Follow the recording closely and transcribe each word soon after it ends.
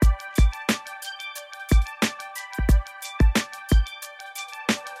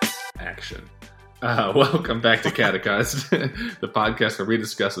Action. Welcome back to Catechized, the podcast where we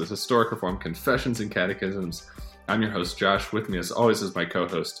discuss the historic Reformed confessions and catechisms. I'm your host, Josh. With me, as always, is my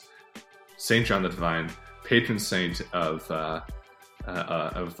co-host, St. John the Divine, patron saint of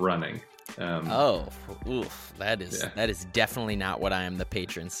running. That is definitely not what I am the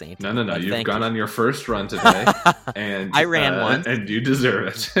patron saint. No. You've gone on your first run today, and I ran one, and you deserve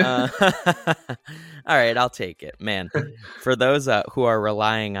it. All right, I'll take it, man. For those who are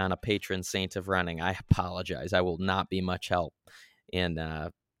relying on a patron saint of running, I apologize. I will not be much help. And I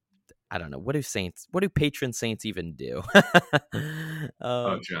don't know, what do patron saints even do?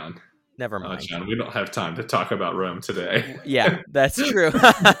 John. Never mind. John, we don't have time to talk about Rome today. Yeah, that's true.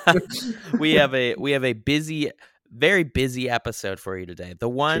 We have a very busy episode for you today. The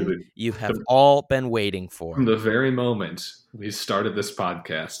one you have all been waiting for. From the very moment we started this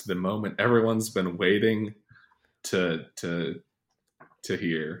podcast, the moment everyone's been waiting to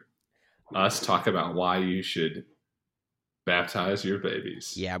hear us talk about why you should baptize your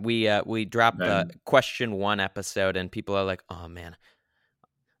babies. Yeah, we dropped the question 1 episode, and people are like, "Oh man,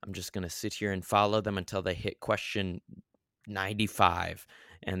 I'm just going to sit here and follow them until they hit question 95.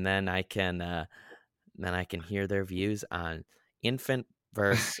 And then I can hear their views on infant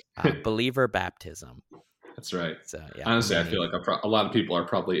versus believer baptism." That's right. So, yeah, honestly, I feel like a lot of people are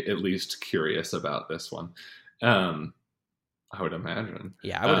probably at least curious about this one. I would imagine.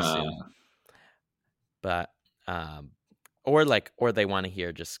 Yeah, I would assume. But, or they want to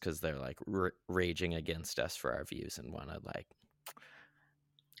hear just because they're like raging against us for our views and want to like.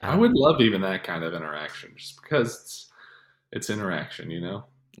 I would love even that kind of interaction, just because it's interaction, you know?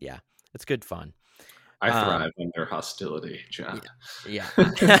 Yeah, it's good fun. I thrive under hostility, John. Yeah.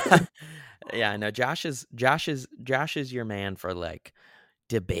 Yeah, I know. Josh is your man for like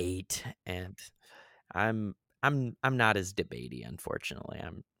debate, and I'm not as debatey, unfortunately.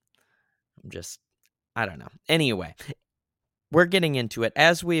 I'm just, I don't know. Anyway, we're getting into it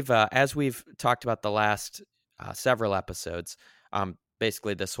as we've talked about the last several episodes.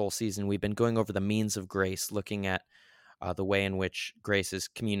 Basically, this whole season, we've been going over the means of grace, looking at the way in which grace is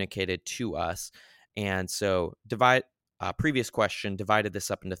communicated to us. And so, previous question divided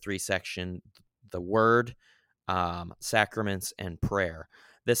this up into 3 sections: the Word, sacraments, and prayer.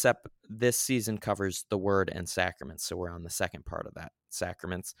 This season covers the Word and sacraments, so we're on the second part of that,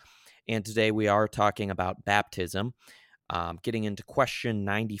 sacraments. And today we are talking about baptism, getting into question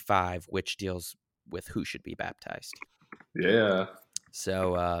 95, which deals with who should be baptized. Yeah.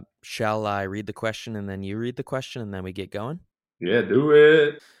 So, shall I read the question and then you read the question and then we get going? Yeah, do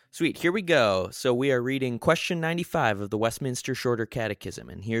it. Sweet, here we go. So we are reading question 95 of the Westminster Shorter Catechism,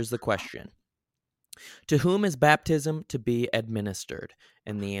 and here's the question. To whom is baptism to be administered?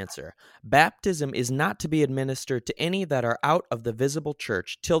 And the answer: baptism is not to be administered to any that are out of the visible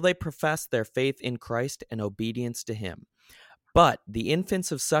church till they profess their faith in Christ and obedience to him. But the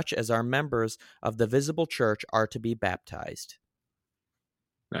infants of such as are members of the visible church are to be baptized.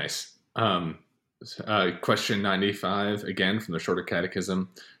 Nice. Question 95, again from the Shorter Catechism.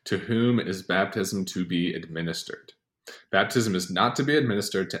 To whom is baptism to be administered? Baptism is not to be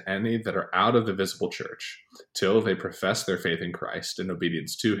administered to any that are out of the visible church, till they profess their faith in Christ and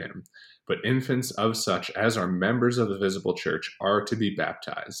obedience to him. But infants of such as are members of the visible church are to be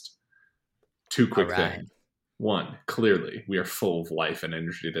baptized. 2 quick things. 1, clearly, we are full of life and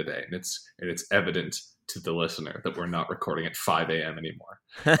energy today, and it's evident to the listener that we're not recording at 5 a.m. anymore.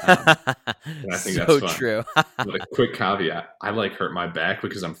 And I think so that's fun. True. But a quick caveat: I hurt my back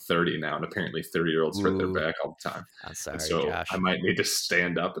because I'm 30 now, and apparently 30-year-olds hurt their back all the time. I'm sorry, so Josh. I might need to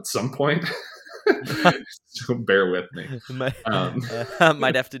stand up at some point. So bear with me.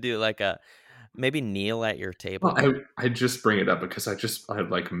 Might have to do like maybe kneel at your table. Well, I just bring it up because I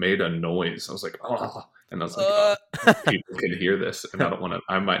like made a noise. I was like, oh. And I was like, people can hear this, and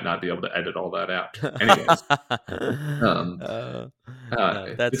I might not be able to edit all that out. Anyways,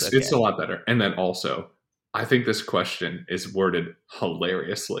 it's a lot better. And then also, I think this question is worded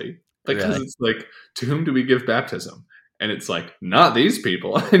hilariously. Because It's like, to whom do we give baptism? And it's like, not these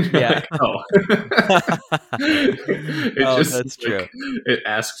people. And you're like, oh. That's true. It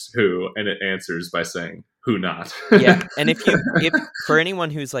asks who, and it answers by saying, who not. Yeah, and if for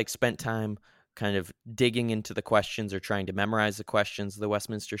anyone who's like spent time kind of digging into the questions or trying to memorize the questions of the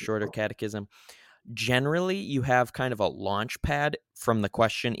Westminster Shorter Catechism, generally you have kind of a launch pad from the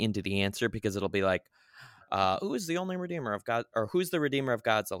question into the answer, because it'll be like, who is the only Redeemer of God, or who's the Redeemer of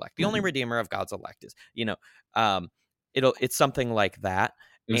God's elect? The only Redeemer of God's elect is, it's something like that.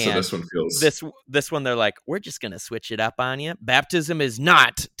 And so this one feels... This one, they're like, we're just going to switch it up on you. Baptism is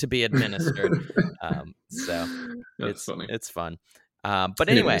not to be administered. So that's funny. It's fun. But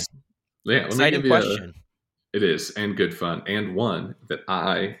anyway, Yeah, let me Exciting give you a. question. It is, and good fun, and one that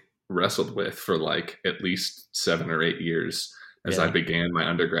I wrestled with for like at least 7 or 8 years as I Really? began my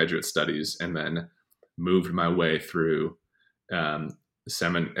undergraduate studies, and then moved my way through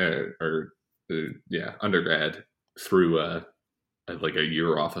undergrad through like a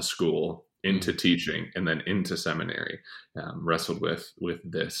year off of school into Mm. teaching and then into seminary. Wrestled with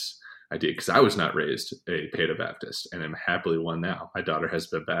this idea because I was not raised a Paedo Baptist and am happily one now. My daughter has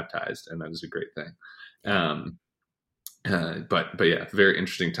been baptized, and that is a great thing. Yeah. Um, but yeah, very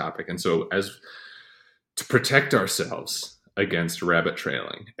interesting topic. And so, as to protect ourselves against rabbit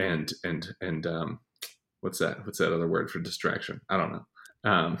trailing and what's that other word for distraction? I don't know.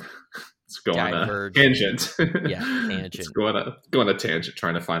 Let's go on a Diverging. tangent. Yeah. Let's Tangent. go on a tangent,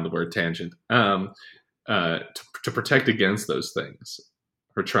 trying to find the word tangent. To protect against those things,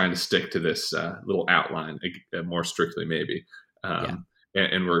 we're trying to stick to this little outline more strictly, maybe. Yeah.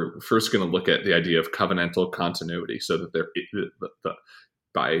 And we're first going to look at the idea of covenantal continuity, so that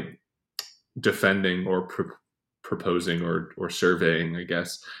by defending or proposing or surveying, I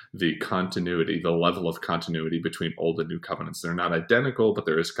guess, the level of continuity between old and new covenants. They're not identical, but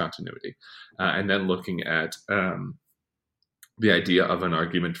there is continuity. And then looking at the idea of an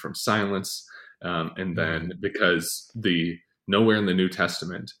argument from silence. And then because nowhere in the New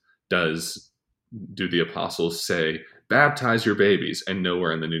Testament do the apostles say, baptize your babies, and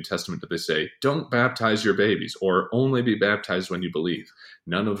nowhere in the New Testament do they say, don't baptize your babies, or only be baptized when you believe.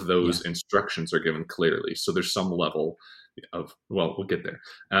 None of those instructions are given clearly. So there's some level of, well, we'll get there.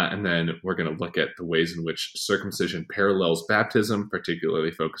 And then we're going to look at the ways in which circumcision parallels baptism,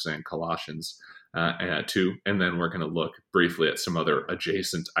 particularly focusing on Colossians 2. And then we're going to look briefly at some other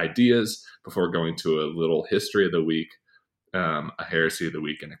adjacent ideas before going to a little history of the week, a heresy of the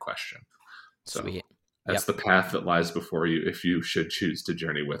week, and a question. So Sweet. that's the path that lies before you if you should choose to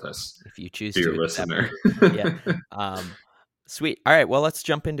journey with us. If you choose dear to listener. Yeah. Sweet. All right. Well, let's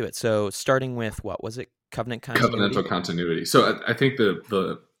jump into it. So starting with, what was it? Covenant continuity? Covenantal continuity. So I think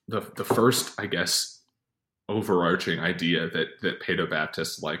the first, I guess, overarching idea that Paedo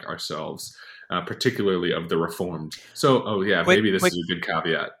Baptists like ourselves, particularly of the Reformed. So, maybe this is a good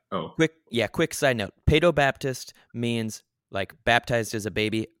caveat. Quick side note. Paedo Baptist means like baptized as a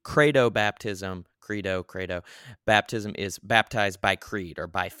baby. Credo baptism, credo, baptism is baptized by creed or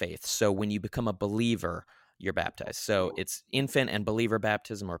by faith. So when you become a believer, you're baptized. So it's infant and believer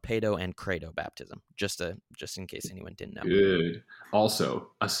baptism, or Paedo and credo baptism. Just in case anyone didn't know. Good.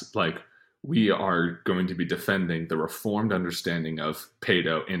 Also, we are going to be defending the Reformed understanding of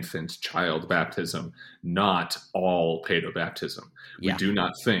Paedo, infant, child baptism, not all Paedo baptism. Yeah. We do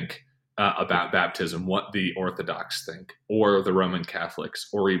not think about baptism what the Orthodox think, or the Roman Catholics,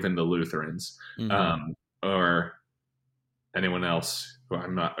 or even the Lutherans, or anyone else who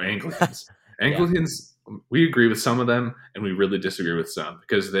I'm not, Anglicans. Anglicans, we agree with some of them, and we really disagree with some,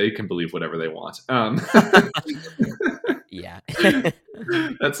 because they can believe whatever they want. Yeah.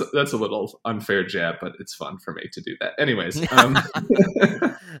 That's a little unfair jab, but it's fun for me to do that. Anyways.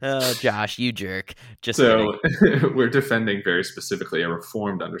 Oh, Josh, you jerk. Just so we're defending very specifically a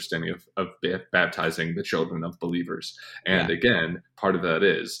Reformed understanding of baptizing the children of believers. And again, part of that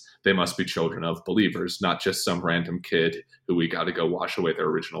is they must be children of believers, not just some random kid who we got to go wash away their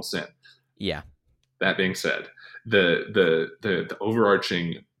original sin. Yeah. That being said, the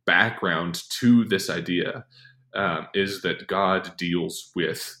overarching background to this idea is that God deals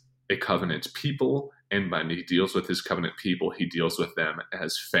with a covenant people, and when he deals with his covenant people, he deals with them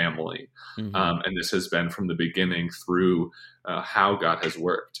as family. And this has been from the beginning through how God has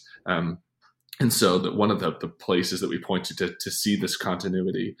worked. And so that one of the places that we point to see this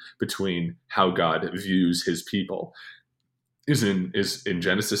continuity between how God views his people is in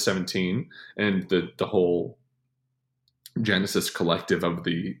Genesis 17, and the whole Genesis collective of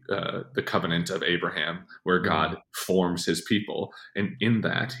the covenant of Abraham, where God forms his people. And in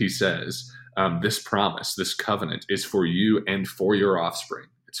that, he says, this promise, this covenant is for you and for your offspring.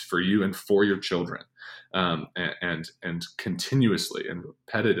 It's for you and for your children. And continuously and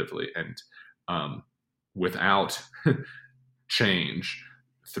repetitively and without change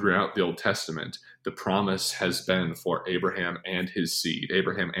throughout the Old Testament, the promise has been for Abraham and his seed,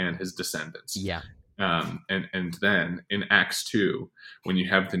 Abraham and his descendants. Yeah. And then in Acts 2, when you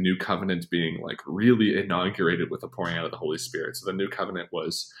have the new covenant being like really inaugurated with the pouring out of the Holy Spirit. So the new covenant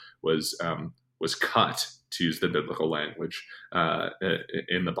was cut, to use the biblical language,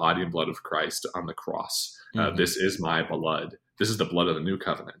 in the body and blood of Christ on the cross. This is my blood. This is the blood of the new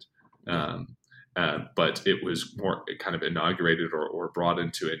covenant. But it was more kind of inaugurated or brought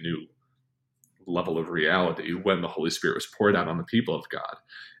into a new level of reality when the Holy Spirit was poured out on the people of God.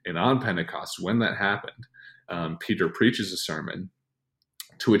 And on Pentecost, when that happened, Peter preaches a sermon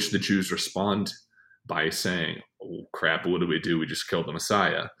to which the Jews respond by saying, "Oh, crap, what do? We just killed the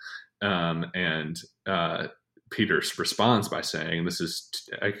Messiah." And Peter responds by saying, this is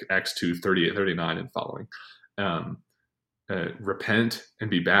Acts 2, 38, 39 and following, repent and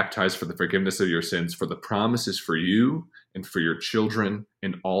be baptized for the forgiveness of your sins, for the promise is for you and for your children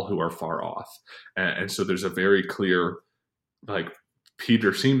and all who are far off. And so there's a very clear, like,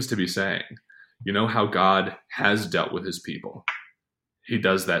 Peter seems to be saying, you know how God has dealt with his people. He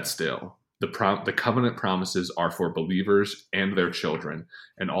does that still. The covenant promises are for believers and their children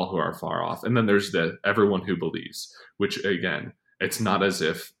and all who are far off. And then there's the everyone who believes, which again, it's not as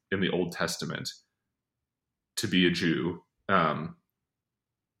if in the Old Testament to be a Jew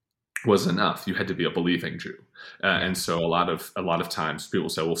was enough. You had to be a believing Jew. And so a lot of times people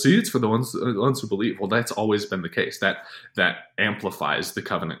say, well, see, it's for the ones who believe. Well, that's always been the case. That amplifies the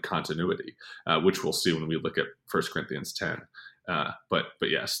covenant continuity, which we'll see when we look at 1 Corinthians 10. But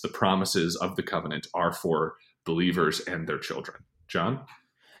yes, the promises of the covenant are for believers and their children. John?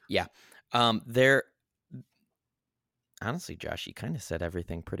 Yeah. Honestly, Josh, you kind of said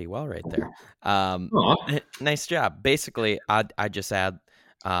everything pretty well right there. Nice job. Basically, I just add,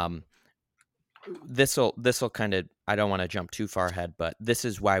 this'll kind of, I don't want to jump too far ahead, but this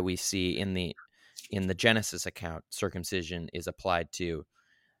is why we see in the Genesis account, circumcision is applied to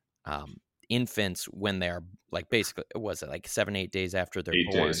infants when they're like, basically, was it like 7-8 days after they're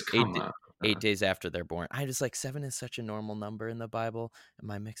born? 8 days after they're born. I just like 7 is such a normal number in the Bible.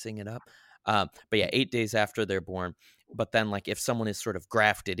 Am I mixing it up? But yeah, 8 days after they're born. But then, like, if someone is sort of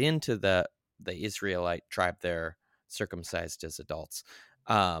grafted into the Israelite tribe, they're circumcised as adults.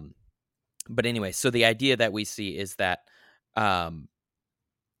 But anyway, so the idea that we see is that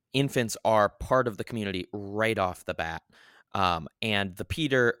infants are part of the community right off the bat. And the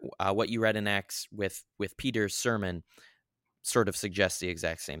Peter, what you read in Acts with Peter's sermon, sort of suggests the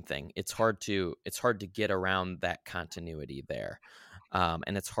exact same thing. It's hard to get around that continuity there,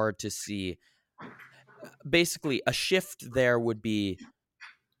 and it's hard to see. Basically, a shift there would be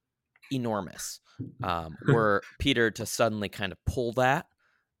enormous. Were Peter to suddenly kind of pull that,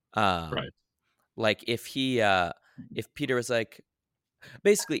 Right. Like if Peter was like,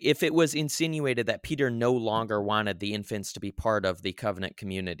 basically, if it was insinuated that Peter no longer wanted the infants to be part of the covenant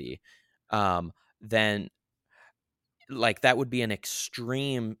community, then like that would be an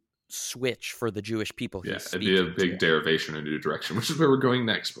extreme switch for the Jewish people. Yeah, it'd be a big derivation in a new direction, which is where we're going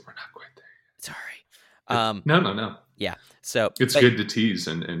next, but we're not quite there. Sorry. No. Yeah. So it's good to tease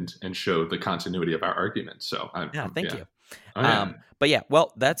and show the continuity of our argument. So thank you. Oh, yeah. But yeah,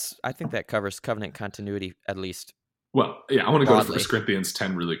 well, I think that covers covenant continuity at least. Well, yeah, I want to go to 1 Corinthians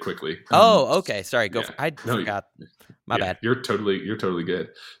 10 really quickly. Okay. Sorry. I forgot. My bad. You're totally good.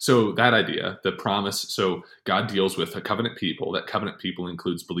 So that idea, the promise, so God deals with a covenant people. That covenant people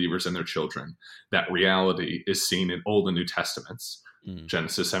includes believers and their children. That reality is seen in Old and New Testaments.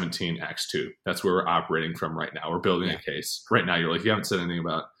 Genesis 17, Acts 2. That's where we're operating from right now. We're building a case. Right now, you're like, you haven't said anything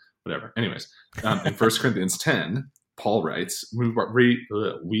about whatever. Anyways, in 1 Corinthians 10, Paul writes, we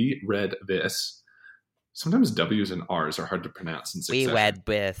read this. Sometimes W's and R's are hard to pronounce in succession. We read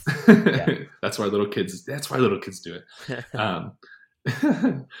with. That's why little kids do it.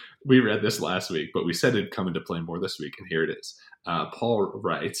 We read this last week, but we said it'd come into play more this week, and here it is. Paul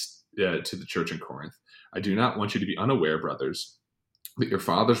writes to the church in Corinth, I do not want you to be unaware, brothers, that your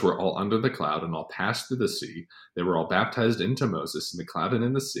fathers were all under the cloud and all passed through the sea. They were all baptized into Moses in the cloud and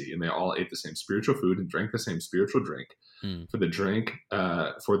in the sea, and they all ate the same spiritual food and drank the same spiritual drink. For they drank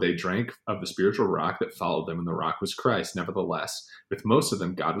of the spiritual rock that followed them, and the rock was Christ. Nevertheless, with most of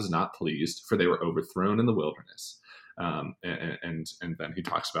them, God was not pleased, for they were overthrown in the wilderness. And then he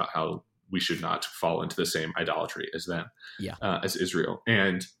talks about how we should not fall into the same idolatry as them, as Israel.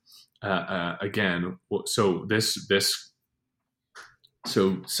 And again, so this.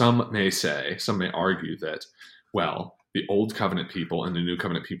 So some may argue that, well, the old covenant people and the new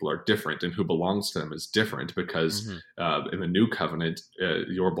covenant people are different, and who belongs to them is different because in the new covenant,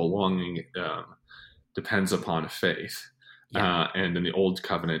 your belonging depends upon faith. And in the old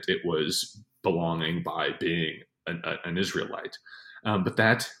covenant, it was belonging by being an Israelite. But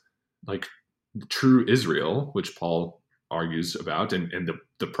that, like, true Israel, which Paul argues about, and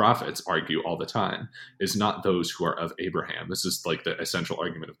the prophets argue all the time, is not those who are of Abraham. This is like the essential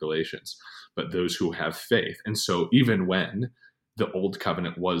argument of Galatians, but those who have faith. And so even when the old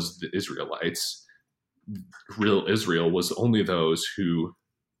covenant was the Israelites, real Israel was only those who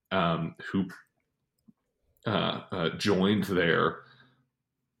joined their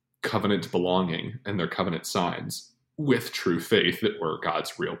covenant belonging and their covenant signs with true faith that were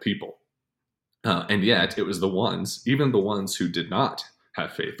God's real people. And yet it was the ones, even the ones who did not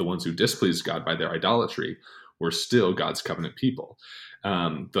have faith, the ones who displeased God by their idolatry, were still God's covenant people.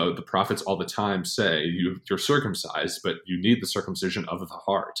 The prophets all the time say, you're circumcised, but you need the circumcision of the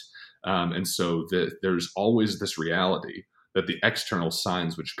heart. And so there's always this reality that the external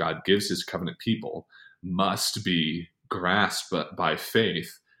signs which God gives his covenant people must be grasped by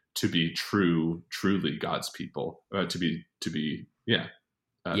faith to be truly God's people, to be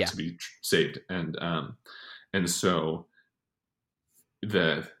saved. And so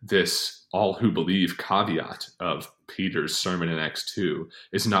this all who believe caveat of Peter's sermon in Acts 2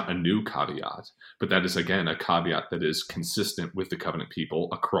 is not a new caveat, but that is again a caveat that is consistent with the covenant people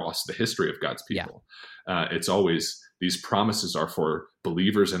across the history of God's people. It's always, these promises are for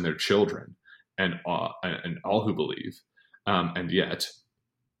believers and their children and all who believe, and yet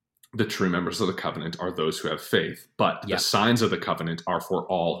the true members of the covenant are those who have faith, but the signs of the covenant are for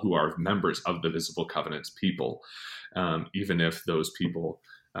all who are members of the visible covenant people, even if those people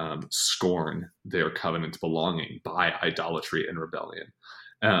scorn their covenant belonging by idolatry and rebellion.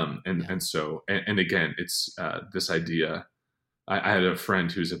 And again, it's this idea. I had a friend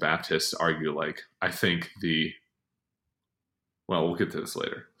who's a Baptist argue, like, I think we'll get to this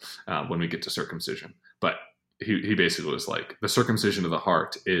later when we get to circumcision, but he basically was like, the circumcision of the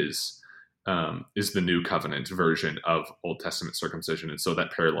heart is the new covenant version of Old Testament circumcision. And so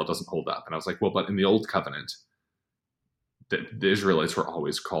that parallel doesn't hold up. And I was like, well, but in the old covenant, the Israelites were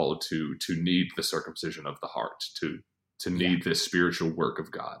always called to need the circumcision of the heart, to need this spiritual work of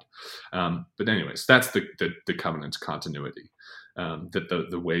God. But anyways, that's the covenant continuity, that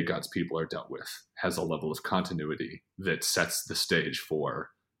the way God's people are dealt with has a level of continuity that sets the stage for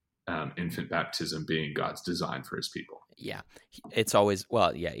infant baptism being God's design for his people. Yeah. It's always,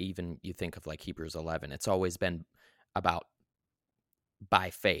 even you think of like Hebrews 11, it's always been about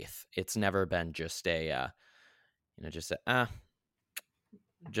by faith. It's never been just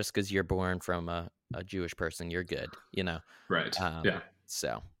just because you're born from a Jewish person, you're good, Right.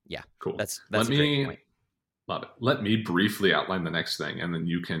 So yeah, cool. That's a great point. Love it. Let me briefly outline the next thing, and then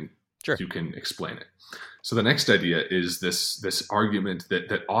you can explain it. So the next idea is this argument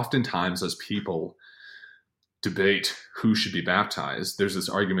that oftentimes as people debate who should be baptized, there's this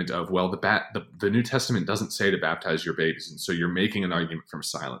argument of, well, the New Testament doesn't say to baptize your babies, and so you're making an argument from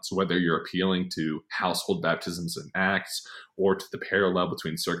silence, whether you're appealing to household baptisms in Acts or to the parallel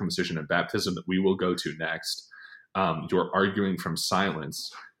between circumcision and baptism that we will go to next. You're arguing from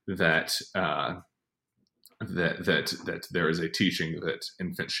silence that there is a teaching that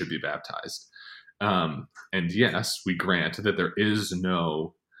infants should be baptized. And yes, we grant that there is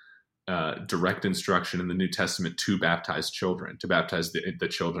no direct instruction in the New Testament to baptize children, to baptize the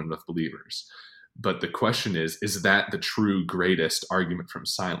children of believers. But the question is that the true greatest argument from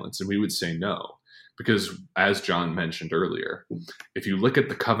silence? And we would say no, because as John mentioned earlier, if you look at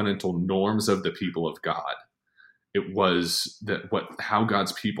the covenantal norms of the people of God, it was how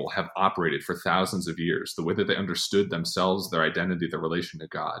God's people have operated for thousands of years, the way that they understood themselves, their identity, their relation to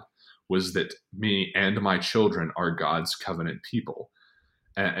God, was that me and my children are God's covenant people.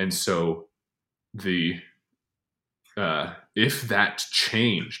 And so if that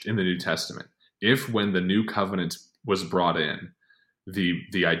changed in the New Testament, if when the new covenant was brought in,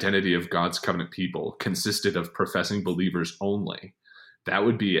 the identity of God's covenant people consisted of professing believers only, that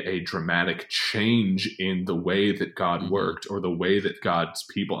would be a dramatic change in the way that God worked, or the way that God's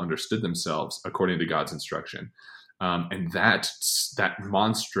people understood themselves according to God's instruction. And that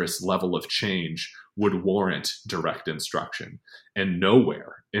monstrous level of change would warrant direct instruction. And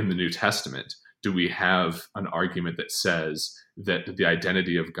nowhere in the New Testament do we have an argument that says that the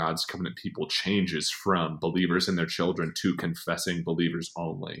identity of God's covenant people changes from believers and their children to confessing believers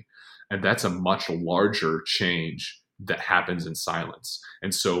only. And that's a much larger change that happens in silence.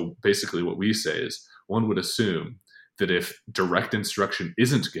 And so basically what we say is, one would assume that if direct instruction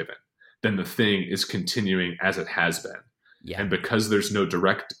isn't given, then the thing is continuing as it has been. Yeah. And because there's no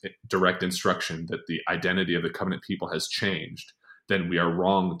direct instruction that the identity of the covenant people has changed, then we are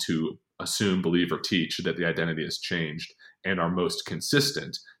wrong to assume, believe, or teach that the identity has changed, and are most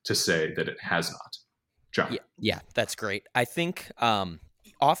consistent to say that it has not. John? Yeah, that's great. I think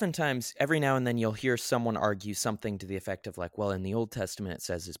oftentimes, every now and then, you'll hear someone argue something to the effect of like, well, in the Old Testament it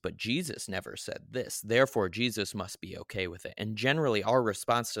says this, but Jesus never said this, therefore Jesus must be okay with it. And generally our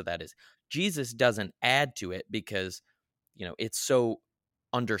response to that is, Jesus doesn't add to it because, it's so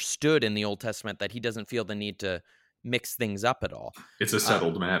understood in the Old Testament that he doesn't feel the need to mix things up at all. It's a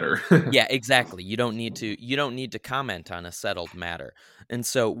settled matter. Yeah, exactly. You don't need to comment on a settled matter. And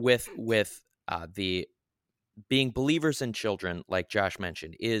so with the being believers in children, like Josh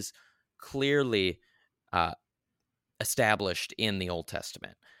mentioned, is clearly established in the Old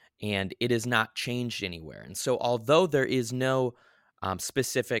Testament, and it is not changed anywhere. And so although there is no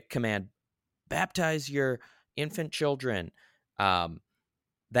specific command, baptize your infant children,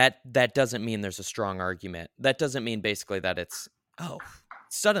 that doesn't mean there's a strong argument. That doesn't mean basically that it's, oh,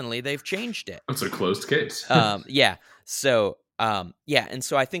 suddenly they've changed it. It's a closed case. Yeah. So, and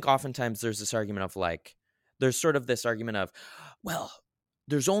so I think oftentimes there's this argument of like, there's sort of this argument of, well,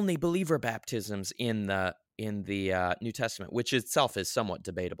 there's only believer baptisms in the New Testament, which itself is somewhat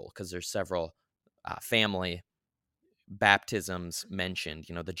debatable because there's several family baptisms mentioned.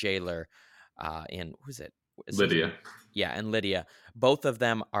 You know, the jailer in who's it? Lydia. Yeah, and Lydia. Both of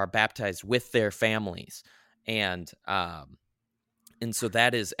them are baptized with their families, and so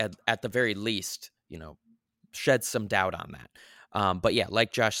that is at the very least, you know, sheds some doubt on that. But yeah,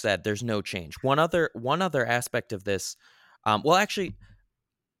 like Josh said, there's no change. One other aspect of this, well, actually,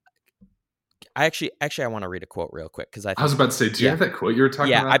 I want to read a quote real quick because I was about to say, do you have that quote you were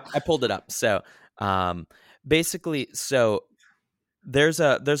talking about? Yeah, I pulled it up. So basically, so there's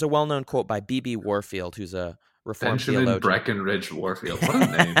a well-known quote by B.B. Warfield, who's a Reformed Benjamin theologian. Breckenridge Warfield. What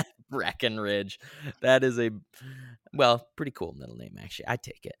a name. Breckenridge. That is a, well, pretty cool middle name, actually. I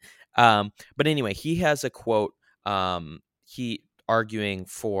take it. But anyway, he has a quote, he arguing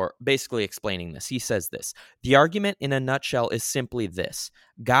for, basically explaining this. He says this: the argument in a nutshell is simply this: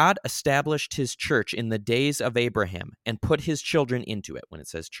 God established his church in the days of Abraham and put his children into it. When it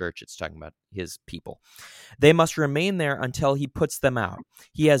says church, it's talking about his people. They must remain there until he puts them out.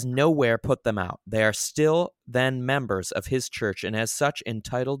 He has nowhere put them out. They are still then members of his church and as such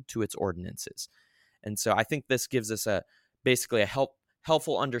entitled to its ordinances. And so I think this gives us basically a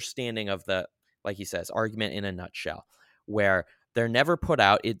helpful understanding of the, like he says, argument in a nutshell, where they're never put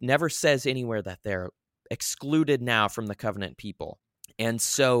out. It never says anywhere that they're excluded now from the covenant people. And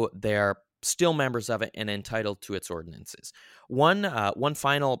so they're still members of it and entitled to its ordinances. One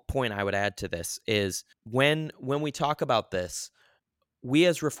final point I would add to this is when we talk about this, we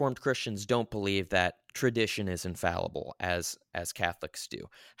as Reformed Christians don't believe that tradition is infallible as Catholics do.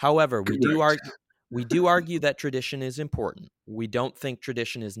 However, we do argue that tradition is important. We don't think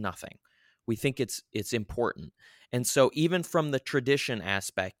tradition is nothing. We think it's important. And so even from the tradition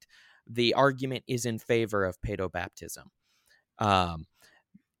aspect, the argument is in favor of paedobaptism.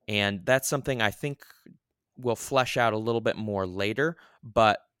 And that's something I think we'll flesh out a little bit more later,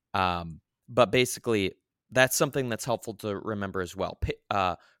 but basically that's something that's helpful to remember as well.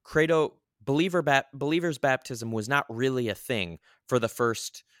 Believer's baptism was not really a thing for the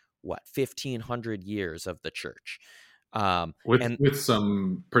first 1,500 years of the church. With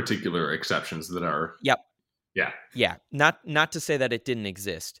some particular exceptions that are. Yep. Yeah. Not to say that it didn't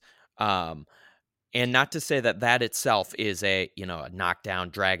exist. And not to say that itself is a knockdown,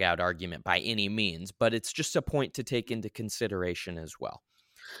 drag out argument by any means, but it's just a point to take into consideration as well.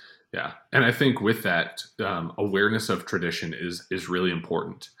 Yeah. And I think with that, awareness of tradition is really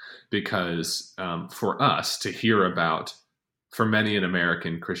important because for us to hear about, for many in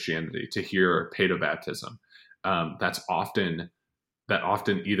American Christianity, to hear paedobaptism, that often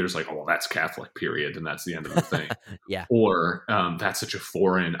either is like, oh, well, that's Catholic, period, and that's the end of the thing. Yeah. Or that's such a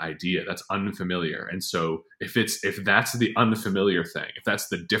foreign idea, that's unfamiliar. And so if that's the unfamiliar thing, if that's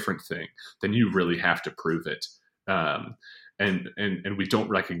the different thing, then you really have to prove it. And we don't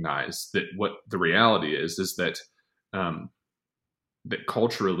recognize that what the reality is that that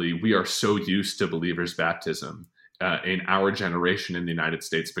culturally we are so used to believers' baptism in our generation in the United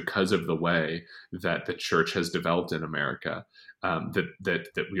States because of the way that the church has developed in America,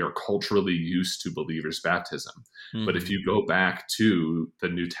 that we are culturally used to believers' baptism. Mm-hmm. But if you go back to the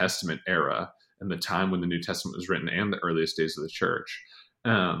New Testament era and the time when the New Testament was written and the earliest days of the church,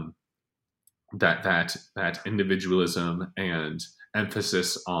 that individualism and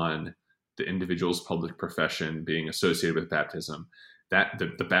emphasis on the individual's public profession being associated with baptism, that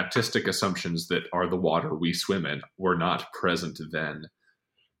the Baptistic assumptions that are the water we swim in were not present then.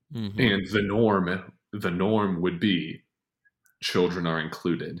 Mm-hmm. And the norm would be children are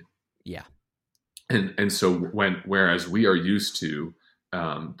included. Yeah. And so whereas we are used to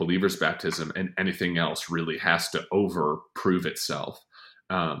believers' baptism and anything else really has to overprove itself,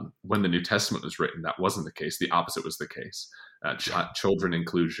 when the New Testament was written, that wasn't the case. The opposite was the case. Children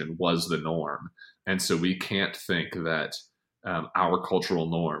inclusion was the norm. And so we can't think that our cultural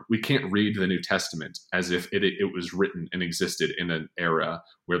norm. We can't read the New Testament as if it was written and existed in an era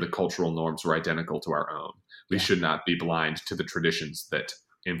where the cultural norms were identical to our own. We Yeah. should not be blind to the traditions that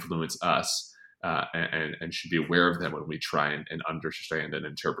influence us, and should be aware of them when we try and understand and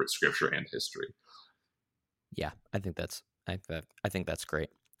interpret Scripture and history. Yeah, I think that's great.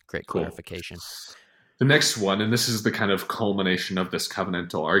 Great Cool. clarification. The next one, and this is the kind of culmination of this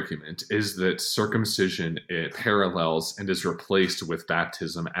covenantal argument, is that circumcision, it parallels and is replaced with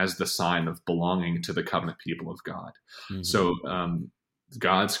baptism as the sign of belonging to the covenant people of God. Mm-hmm. So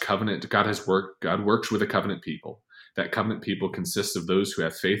God's covenant, God works with a covenant people. That covenant people consists of those who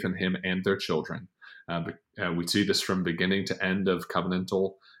have faith in Him and their children. We see this from beginning to end of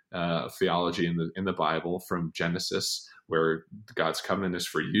covenantal theology in the Bible, from Genesis, where God's covenant is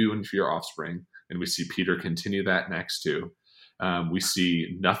for you and for your offspring. And we see Peter continue that next too. We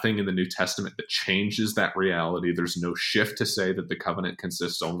see nothing in the New Testament that changes that reality. There's no shift to say that the covenant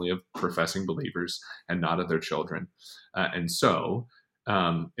consists only of professing believers and not of their children. And so,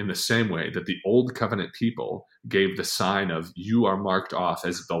 in the same way that the old covenant people gave the sign of you are marked off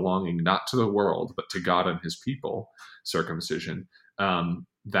as belonging not to the world, but to God and His people, circumcision,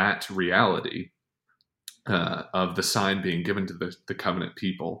 that reality of the sign being given to the covenant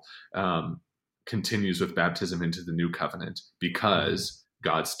people continues with baptism into the new covenant, because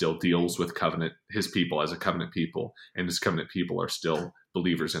God still deals with His people as a covenant people, and His covenant people are still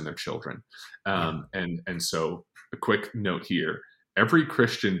believers in their children. And so a quick note here: every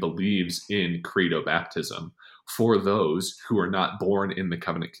Christian believes in credo baptism for those who are not born in the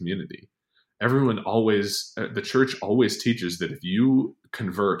covenant community. The church always teaches that if you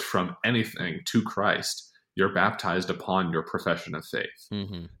convert from anything to Christ, you're baptized upon your profession of faith.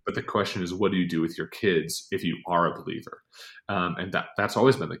 Mm-hmm. But the question is, what do you do with your kids if you are a believer? And that's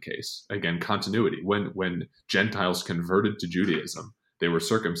always been the case. Again, continuity. When Gentiles converted to Judaism, they were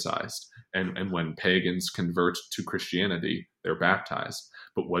circumcised. And when pagans convert to Christianity, they're baptized.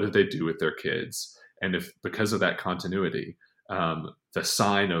 But what did they do with their kids? And if because of that continuity, the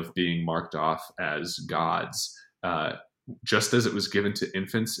sign of being marked off as God's, just as it was given to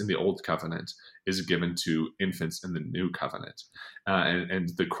infants in the Old Covenant, is given to infants in the New Covenant. And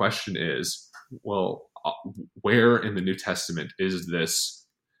the question is, well, where in the New Testament is this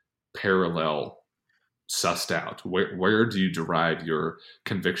parallel sussed out? Where do you derive your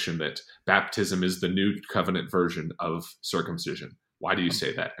conviction that baptism is the New Covenant version of circumcision? Why do you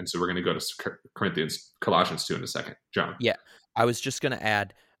say that? And so we're going to go to Colossians 2 in a second. John? Yeah, I was just going to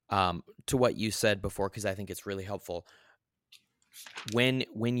add to what you said before, because I think it's really helpful. When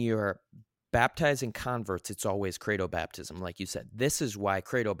you're baptizing converts, it's always credo baptism, like you said. This is why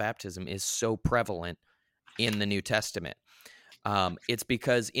credo baptism is so prevalent in the New Testament. It's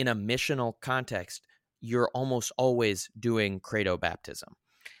because in a missional context, you're almost always doing credo baptism,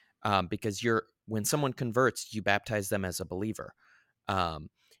 because when someone converts, you baptize them as a believer.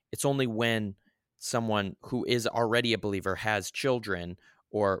 It's only when someone who is already a believer has children,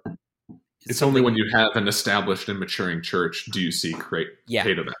 or it's only when you have an established and maturing church do you see credo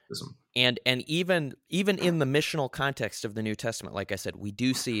baptism. And even in the missional context of the New Testament, like I said, we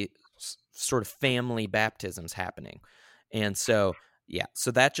do see sort of family baptisms happening. And so,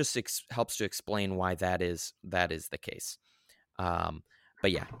 so that just helps to explain why that is the case.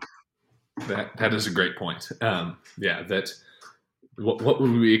 But yeah. That is a great point. That what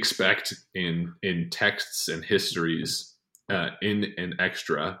would we expect in texts and histories in an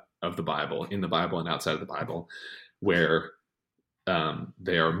extra of the Bible, in the Bible and outside of the Bible, where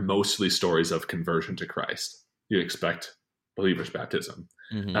they are mostly stories of conversion to Christ? You expect believers' baptism,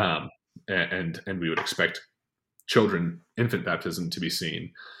 and we would expect infant baptism to be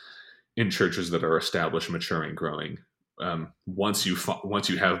seen in churches that are established, maturing, growing. Once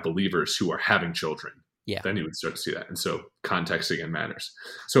you have believers who are having children, then you would start to see that. And so context again matters.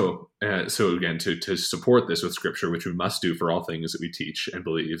 So again, to support this with Scripture, which we must do for all things that we teach and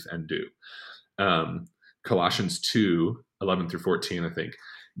believe and do, Colossians 2:11-14, I think,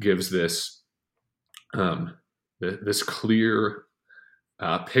 gives this this clear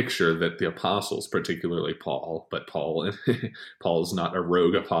picture that the apostles, particularly Paul, but Paul is not a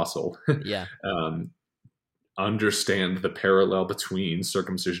rogue apostle, understand the parallel between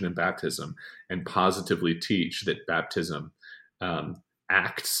circumcision and baptism, and positively teach that baptism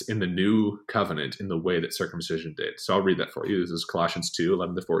acts in the new covenant in the way that circumcision did. So I'll read that for you. This is Colossians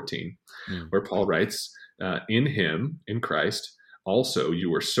 2:11-14, where Paul writes, in him, in Christ, also you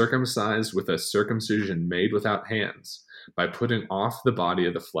were circumcised with a circumcision made without hands, by putting off the body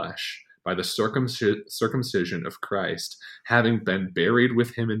of the flesh by the circumcision of Christ, having been buried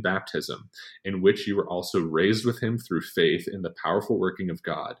with him in baptism, in which you were also raised with him through faith in the powerful working of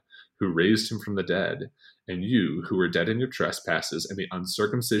God, who raised him from the dead. And you, who were dead in your trespasses and the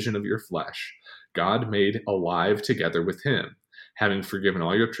uncircumcision of your flesh, God made alive together with him, having forgiven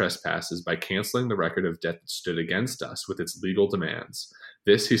all your trespasses by canceling the record of debt that stood against us with its legal demands.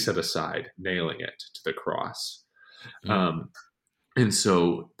 This he set aside, nailing it to the cross. And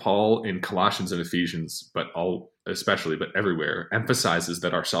so Paul in Colossians and Ephesians, but everywhere, emphasizes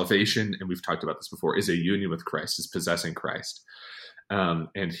that our salvation, and we've talked about this before, is a union with Christ, is possessing Christ.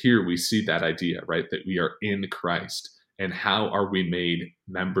 And here we see that idea, right, that we are in Christ. And how are we made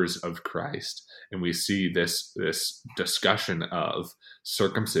members of Christ? And we see this discussion of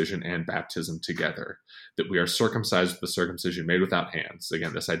circumcision and baptism together, that we are circumcised with the circumcision made without hands.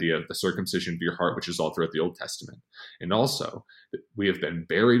 Again, this idea of the circumcision of your heart, which is all throughout the Old Testament. And also that we have been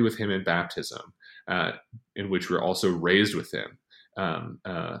buried with him in baptism, in which we're also raised with him.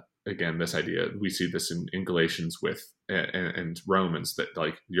 Again, this idea, we see this in Galatians and Romans, that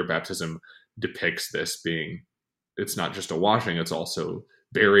like your baptism depicts this being, it's not just a washing, it's also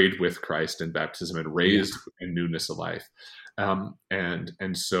buried with Christ in baptism and raised in newness of life.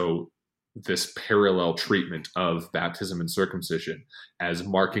 And so this parallel treatment of baptism and circumcision as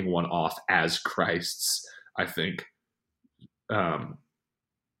marking one off as Christ's, I think,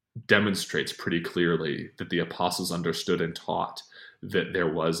 demonstrates pretty clearly that the apostles understood and taught that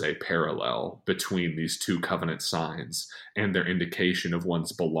there was a parallel between these two covenant signs and their indication of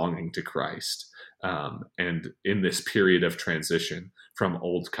one's belonging to Christ. And in this period of transition from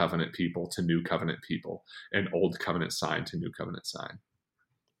old covenant people to new covenant people, and old covenant sign to new covenant sign.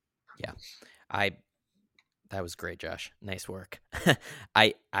 Yeah, that was great, Josh. Nice work.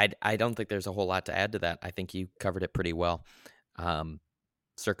 I don't think there's a whole lot to add to that. I think you covered it pretty well.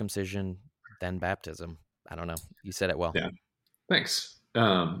 Circumcision, then baptism. I don't know. You said it well. Yeah. Thanks.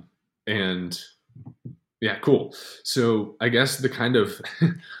 And yeah, cool. So I guess the kind of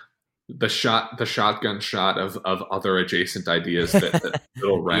the shotgun shot of other adjacent ideas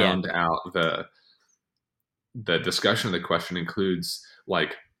that'll round out the discussion of the question includes,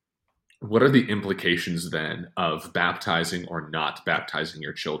 like, what are the implications then of baptizing or not baptizing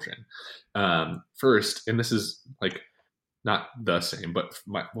your children? First, and this is like not the same, but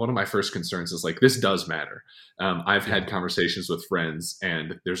one of my first concerns is like, this does matter. I've had conversations with friends,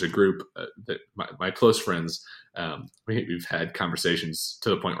 and there's a group that my close friends, we've had conversations to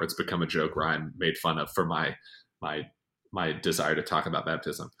the point where it's become a joke where I'm made fun of for my desire to talk about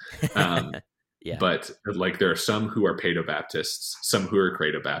baptism. But like, there are some who are Paedo-Baptists, some who are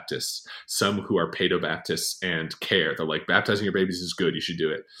Credo-Baptists, some who are Paedo-Baptists and care. They're like, baptizing your babies is good, you should do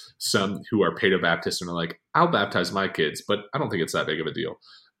it. Some who are Paedo-Baptists and are like, I'll baptize my kids, but I don't think it's that big of a deal.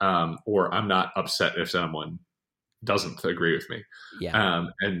 Or I'm not upset if someone doesn't agree with me.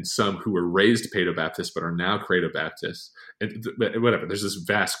 And some who were raised Paedo-Baptists but are now Credo-Baptists, and whatever. There's this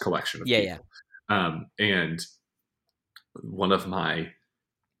vast collection of people. And one of my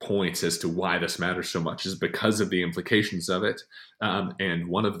points as to why this matters so much is because of the implications of it. And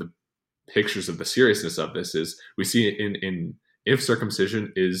one of the pictures of the seriousness of this is we see in if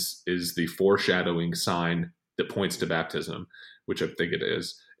circumcision is the foreshadowing sign that points to baptism, which I think it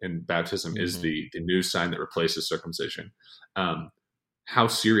is, and baptism is the new sign that replaces circumcision. How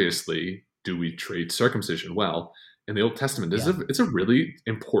seriously do we treat circumcision? Well, in the Old Testament, it's a really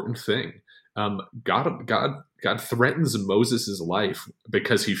important thing. God threatens Moses' life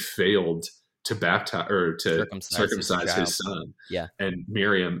because he failed to baptize or to circumcise his son. And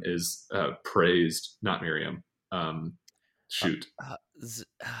Miriam is praised, not Miriam.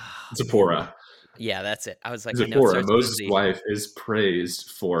 Zipporah. Yeah, that's it. I was like, Zipporah, Moses' wife, is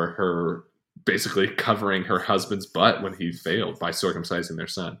praised for her basically covering her husband's butt when he failed by circumcising their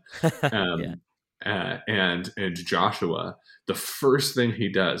son. And Joshua, the first thing he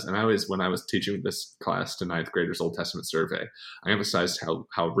does, and when I was teaching this class to ninth graders Old Testament survey, I emphasized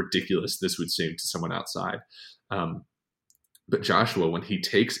how ridiculous this would seem to someone outside. But Joshua, when he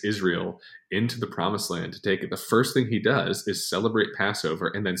takes Israel into the promised land to take it, the first thing he does is celebrate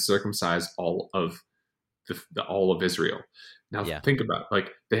Passover and then circumcise all of Israel. Now think about it.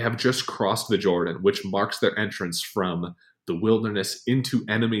 Like, they have just crossed the Jordan, which marks their entrance from the wilderness into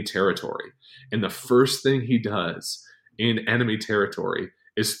enemy territory. And the first thing he does in enemy territory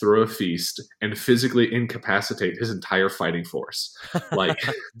is throw a feast and physically incapacitate his entire fighting force. Like,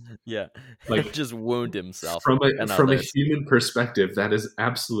 Yeah. like Just wound himself from and a others. human perspective, that is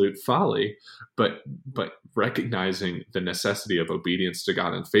absolute folly. But recognizing the necessity of obedience to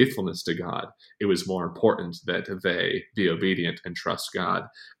God and faithfulness to God, it was more important that they be obedient and trust God.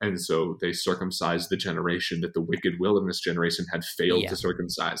 And so they circumcised the generation that the wicked wilderness generation had failed Yeah. to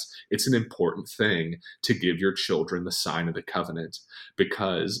circumcise. It's an important thing to give your children the sign of the covenant,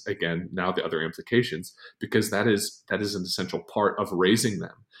 because again, now the other implications, because that is an essential part of raising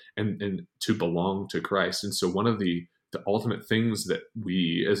them and to belong to Christ. And so one of the ultimate things that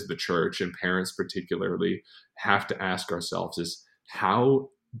we as the church and parents particularly have to ask ourselves is, how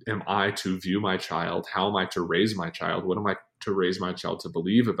am I to view my child? How am I to raise my child? What am I to raise my child to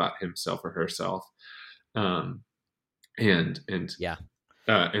believe about himself or herself? Um, and and Yeah.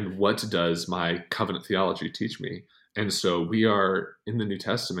 and what does my covenant theology teach me? And so we are in the New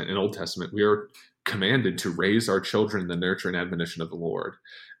Testament and Old Testament, we are commanded to raise our children in the nurture and admonition of the Lord.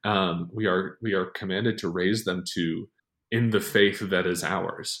 We are commanded to raise them to in the faith that is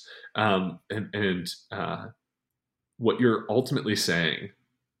ours. And what you're ultimately saying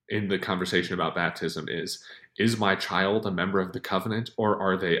in the conversation about baptism is my child a member of the covenant, or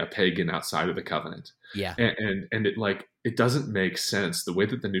are they a pagan outside of the covenant? Yeah. And it, like, it doesn't make sense the way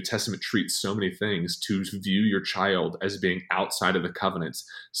that the New Testament treats so many things to view your child as being outside of the covenants,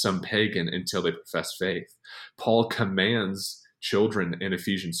 some pagan, until they profess faith. Paul commands children in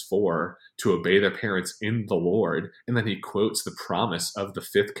Ephesians 4 to obey their parents in the Lord, and then he quotes the promise of the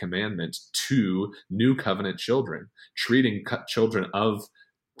fifth commandment to new covenant children, treating children of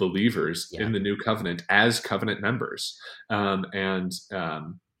believers Yeah. in the new covenant as covenant members. And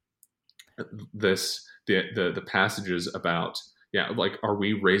this the passages about, yeah, like, are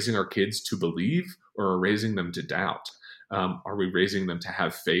we raising our kids to believe, or are we raising them to doubt? Are we raising them to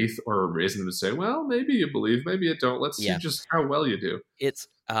have faith, or are we raising them to say, well, maybe you believe, maybe you don't, let's see Yeah. just how well you do? It's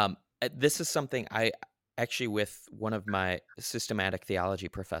this is something I actually, with one of my systematic theology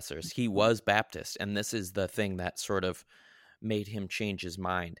professors, he was Baptist, and this is the thing that sort of made him change his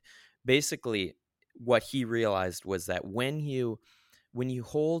mind. Basically, what he realized was that when you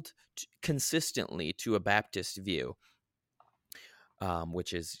hold consistently to a Baptist view,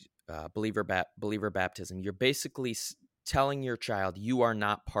 which is believer baptism, you're basically telling your child, you are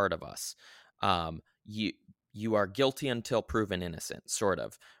not part of us. You are guilty until proven innocent, sort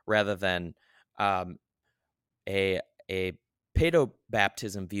of, rather than um, a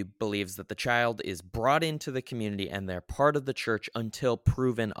paedobaptism view believes that the child is brought into the community and they're part of the church until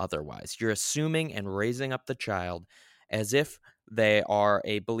proven otherwise. You're assuming and raising up the child as if they are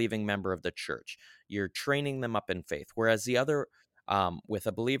a believing member of the church. You're training them up in faith. Whereas the other, with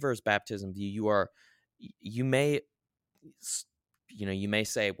a believer's baptism view, you may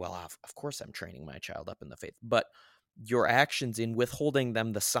say, well, of course I'm training my child up in the faith, but your actions in withholding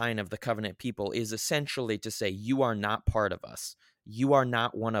them the sign of the covenant people is essentially to say, you are not part of us. You are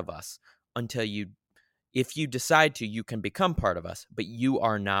not one of us until if you decide to, you can become part of us, but you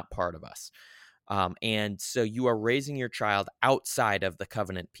are not part of us. And so you are raising your child outside of the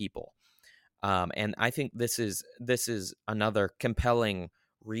covenant people. And I think this is another compelling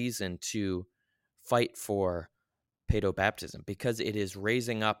reason to fight for paedobaptism, because it is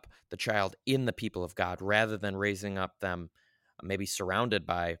raising up the child in the people of God rather than raising up them maybe surrounded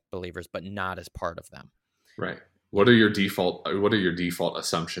by believers but not as part of them. Right. Yeah. What are your default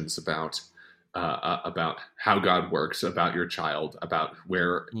assumptions about how God works, about your child, about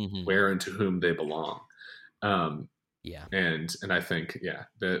where and to whom they belong? Yeah. And I think, yeah,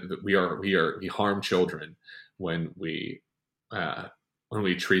 we harm children when we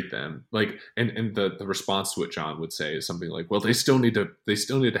treat them like, and the response to what John would say is something like, well, they still need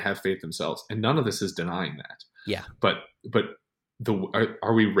to have faith themselves, and none of this is denying that. Yeah. But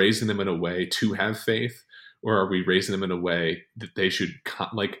are we raising them in a way to have faith, or are we raising them in a way that they should,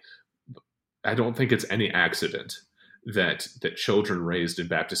 like, I don't think it's any accident that children raised in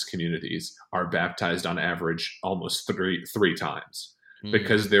Baptist communities are baptized on average almost three times,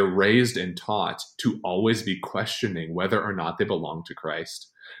 because they're raised and taught to always be questioning whether or not they belong to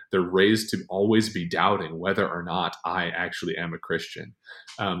Christ. They're raised to always be doubting whether or not I actually am a Christian.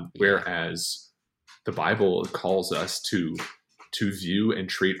 Whereas the Bible calls us to view and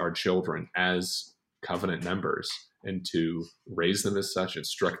treat our children as covenant members, and to raise them as such,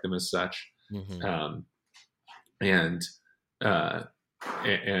 instruct them as such. Um, and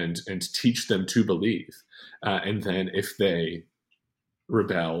teach them to believe. And then if they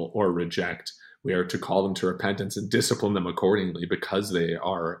rebel or reject, we are to call them to repentance and discipline them accordingly because they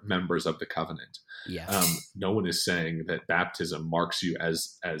are members of the covenant. No one is saying that baptism marks you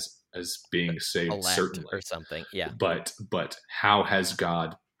as being saved, elect certainly, or something. Yeah. But how has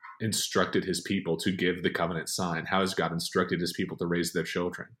God instructed his people to give the covenant sign? How has God instructed his people to raise their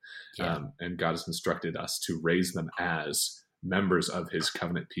children? And God has instructed us to raise them as members of his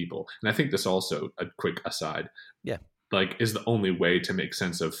covenant people. And I think this also, a quick aside, like, is the only way to make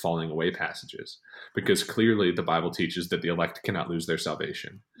sense of falling away passages, because clearly the Bible teaches that the elect cannot lose their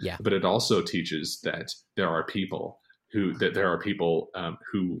salvation. But it also teaches that there are people who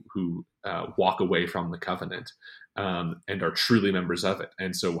walk away from the covenant and are truly members of it.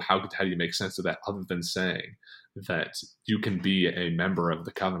 And so how do you make sense of that other than saying that you can be a member of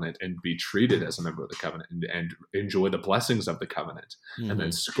the covenant and be treated as a member of the covenant and enjoy the blessings of the covenant, and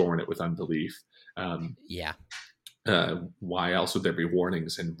then scorn it with unbelief? Why else would there be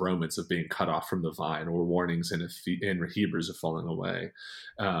warnings in Romans of being cut off from the vine, or warnings in Hebrews of falling away?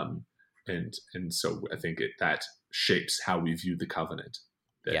 And so I think that shapes how we view the covenant.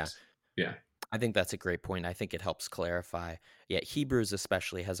 I think that's a great point. I think it helps clarify. Hebrews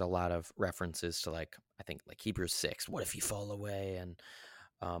especially has a lot of references to, like, I think like Hebrews 6, what if you fall away, and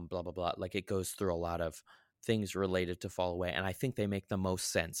blah, blah, blah. Like, it goes through a lot of things related to fall away. And I think they make the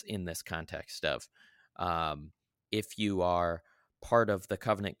most sense in this context of if you are part of the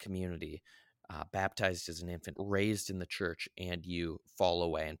covenant community, baptized as an infant, raised in the church, and you fall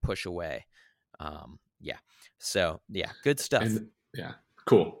away and push away. So good stuff.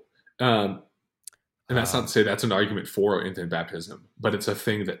 Cool. And that's not to say that's an argument for infant baptism, but it's a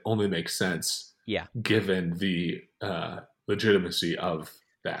thing that only makes sense given the legitimacy of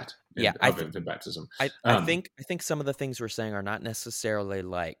that. Infant baptism. I think some of the things we're saying are not necessarily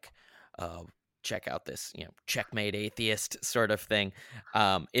like, check out this, checkmate atheist sort of thing.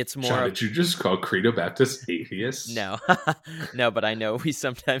 It's more. John, did you just call Credo Baptist atheists? No, no, but I know we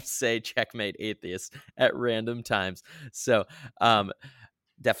sometimes say checkmate atheist at random times. So,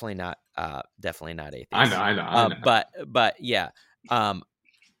 definitely not atheist. I know. But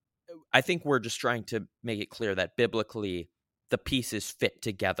I think we're just trying to make it clear that biblically the pieces fit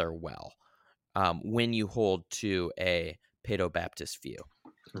together well when you hold to a Paedo-Baptist view.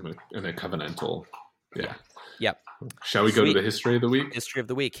 And a covenantal. Yep. Shall we go to the history of the week? History of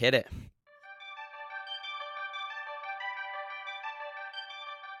the week. Hit it.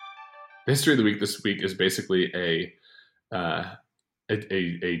 The history of the week this week is basically a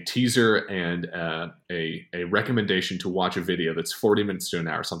teaser and a recommendation to watch a video that's 40 minutes to an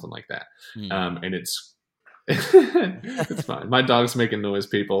hour, something like that. And it's it's fine. My dog's making noise,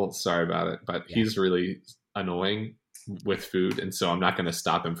 people. Sorry about it, but he's really annoying with food, and so I'm not going to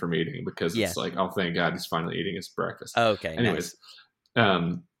stop him from eating, because it's like, oh, thank God he's finally eating his breakfast. Okay. Anyways,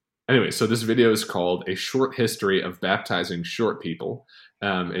 so this video is called "A Short History of Baptizing Short People."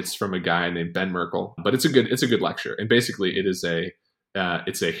 It's from a guy named Ben Merkel, but it's a good lecture, and basically it is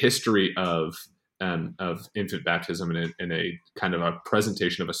it's a history of infant baptism in a kind of a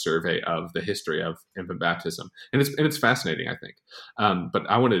presentation of a survey of the history of infant baptism, and it's fascinating, I think. But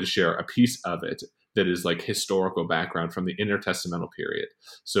I wanted to share a piece of it that is like historical background from the intertestamental period.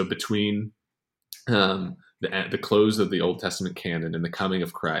 So between the close of the Old Testament canon and the coming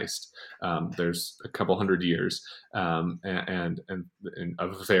of Christ, there's a couple hundred years, and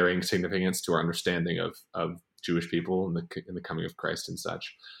of varying significance to our understanding of Jewish people in the coming of Christ and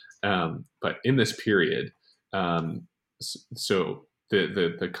such. But in this period, so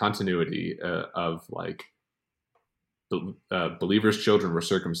the continuity of like believers' children were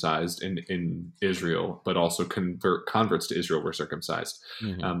circumcised in Israel, but also converts to Israel were circumcised.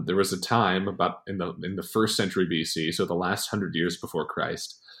 There was a time about in the first century BC, so the last 100 years before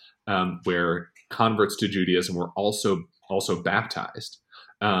Christ, where converts to Judaism were also baptized.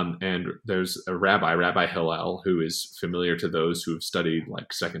 And there's a Rabbi Hillel, who is familiar to those who have studied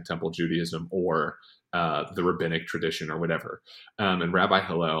like Second Temple Judaism or the rabbinic tradition or whatever. And Rabbi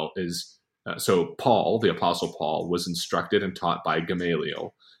Hillel is so Paul, the Apostle Paul, was instructed and taught by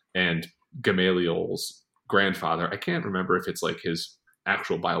Gamaliel, and Gamaliel's grandfather, I can't remember if it's like his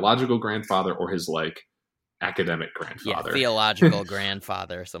actual biological grandfather or his like academic grandfather, theological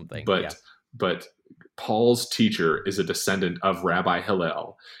grandfather or something. But Paul's teacher is a descendant of Rabbi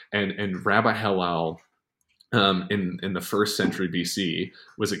Hillel, and Rabbi Hillel in the first century BC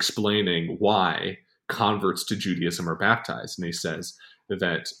was explaining why converts to Judaism are baptized, and he says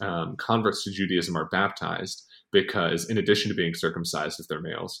that converts to Judaism are baptized because, in addition to being circumcised if they're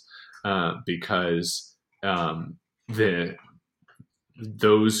males, because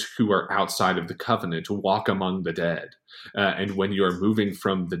those who are outside of the covenant walk among the dead. And when you are moving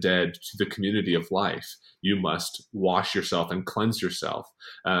from the dead to the community of life, you must wash yourself and cleanse yourself.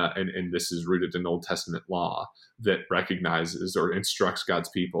 And this is rooted in Old Testament law that recognizes or instructs God's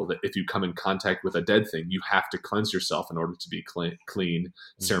people that if you come in contact with a dead thing, you have to cleanse yourself in order to be clean,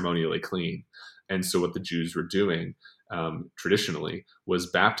 ceremonially clean. And so what the Jews were doing traditionally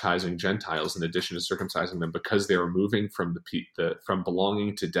was baptizing Gentiles in addition to circumcising them, because they were moving from from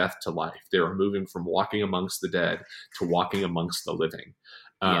belonging to death to life. They were moving from walking amongst the dead to walking amongst the living.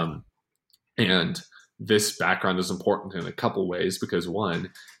 And this background is important in a couple ways, because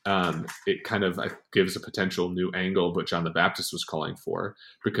one, it kind of gives a potential new angle what John the Baptist was calling for,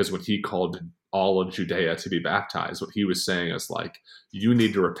 because when he called all of Judea to be baptized, what he was saying is like, you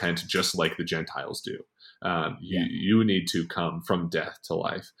need to repent just like the Gentiles do. You need to come from death to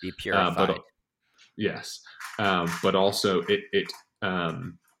life. Be purified. But also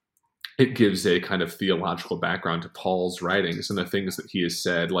it gives a kind of theological background to Paul's writings and the things that he has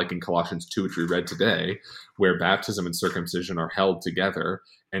said, like in Colossians 2, which we read today, where baptism and circumcision are held together,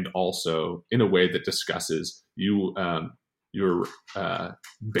 and also in a way that discusses you're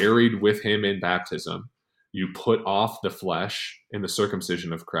buried with him in baptism. You put off the flesh in the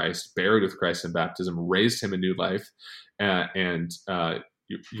circumcision of Christ, buried with Christ in baptism, raised him in new life, and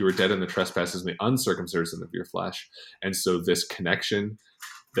you were dead in the trespasses and the uncircumcision of your flesh. And so this connection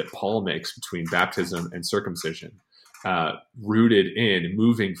that Paul makes between baptism and circumcision, rooted in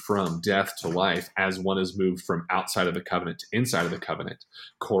moving from death to life as one is moved from outside of the covenant to inside of the covenant,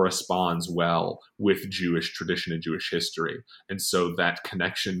 corresponds well with Jewish tradition and Jewish history. And so that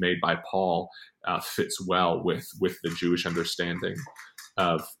connection made by Paul fits well with the Jewish understanding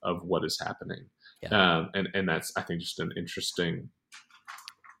of what is happening. And that's, I think, just an interesting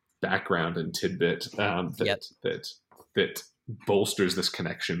background and tidbit that bolsters this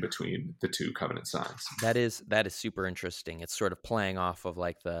connection between the two covenant signs. That is super interesting. It's sort of playing off of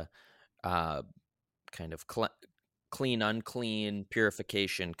like the kind of clean, unclean,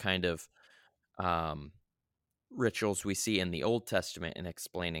 purification kind of rituals we see in the Old Testament, and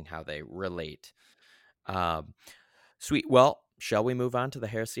explaining how they relate. Sweet. Well, shall we move on to the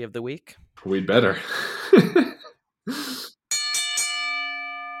heresy of the week? We'd better.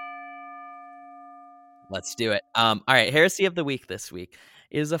 Let's do it. All right, heresy of the week this week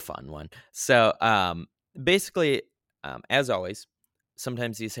is a fun one. So basically, as always,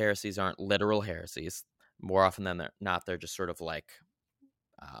 sometimes these heresies aren't literal heresies. More often than not, they're just sort of like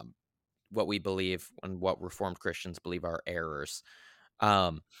what we believe and what Reformed Christians believe are errors.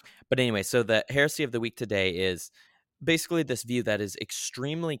 But anyway, so the heresy of the week today is basically this view that is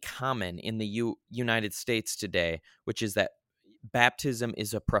extremely common in the United States today, which is that baptism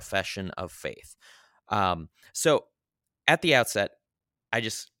is a profession of faith. So at the outset,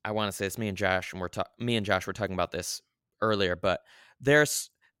 I want to say this, me and Josh were talking about this earlier, but there's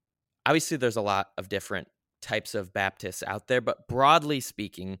a lot of different types of Baptists out there, but broadly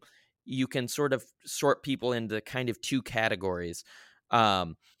speaking, you can sort of sort people into kind of two categories.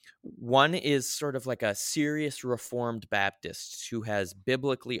 One is sort of like a serious Reformed Baptist who has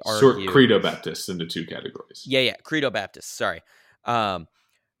biblically argued... Sort Credo Baptists into two categories. Yeah, Credo Baptists, sorry.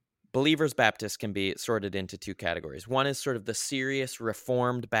 Believers Baptists can be sorted into two categories. One is sort of the serious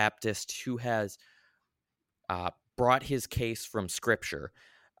Reformed Baptist who has brought his case from Scripture.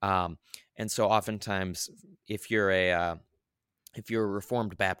 And so oftentimes, if you're a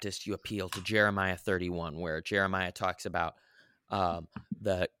Reformed Baptist, you appeal to Jeremiah 31, where Jeremiah talks about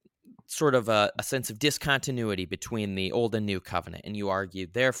the sort of a sense of discontinuity between the Old and New Covenant. And you argue,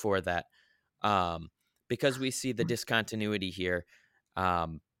 therefore, that because we see the discontinuity here,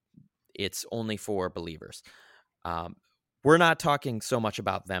 it's only for believers. We're not talking so much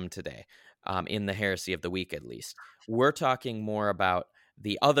about them today, in the heresy of the week, at least. We're talking more about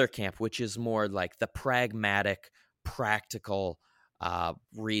the other camp, which is more like the pragmatic, practical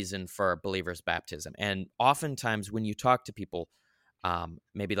reason for believers' baptism. And oftentimes when you talk to people,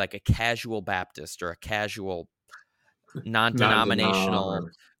 maybe like a casual Baptist or a casual non-denominational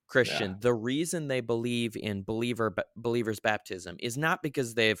Christian, the reason they believe in believers' baptism is not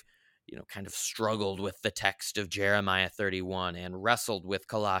because they've kind of struggled with the text of Jeremiah 31 and wrestled with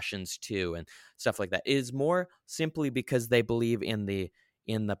Colossians 2 and stuff like that. It is more simply because they believe in the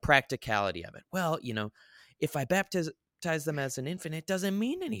practicality of it. Well, if I baptize them as an infant, it doesn't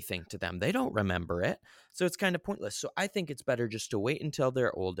mean anything to them. They don't remember it. So it's kind of pointless. So I think it's better just to wait until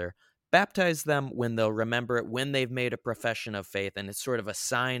they're older, baptize them when they'll remember it, when they've made a profession of faith, and it's sort of a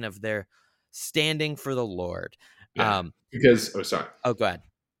sign of their standing for the Lord. Go ahead.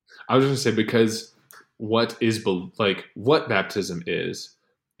 I was going to say, because what baptism is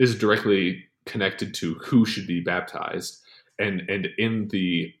directly connected to who should be baptized, and in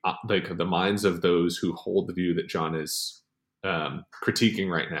the the minds of those who hold the view that John is critiquing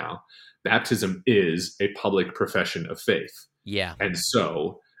right now, baptism is a public profession of faith, Yeah. and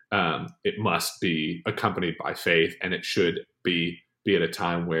so it must be accompanied by faith, and it should be at a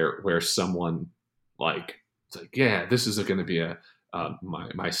time where someone like it's like, yeah, this is going to be a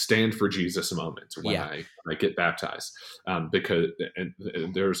my stand for Jesus moment when Yeah. I get baptized, because and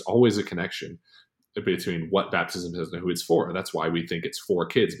there's always a connection between what baptism is and who it's for. That's why we think it's for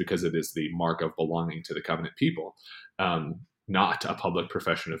kids, because it is the mark of belonging to the covenant people, not a public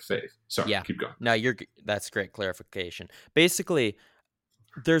profession of faith. Sorry, Yeah. keep going. No, that's great clarification. Basically,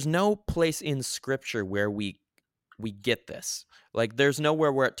 there's no place in Scripture where we get this. Like, there's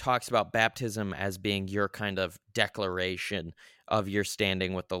nowhere where it talks about baptism as being your kind of declaration of your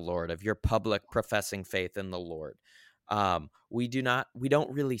standing with the Lord, of your public professing faith in the Lord. We don't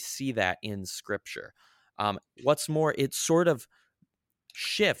really see that in Scripture. What's more, it sort of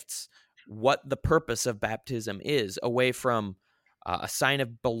shifts what the purpose of baptism is away from a sign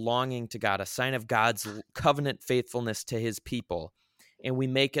of belonging to God, a sign of God's covenant faithfulness to his people, and we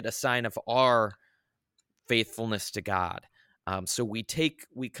make it a sign of our faithfulness to God. So we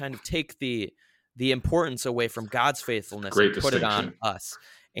kind of take the importance away from God's faithfulness Great and put it on distinction. us.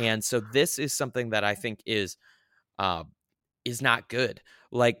 And so this is something that I think is not good.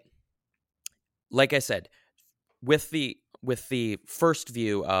 Like I said, with the first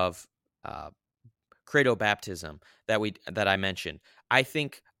view of credo baptism that I mentioned, I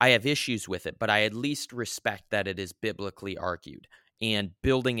think I have issues with it, but I at least respect that it is biblically argued and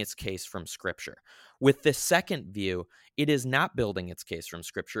building its case from Scripture. With the second view, it is not building its case from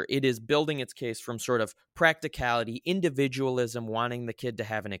Scripture. It is building its case from sort of practicality, individualism, wanting the kid to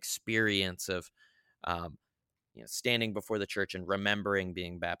have an experience of standing before the church and remembering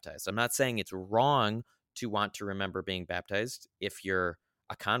being baptized. I'm not saying it's wrong to want to remember being baptized if you're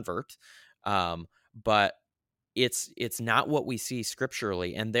a convert, but it's not what we see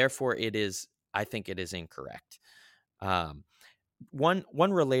scripturally, and therefore I think it is incorrect. One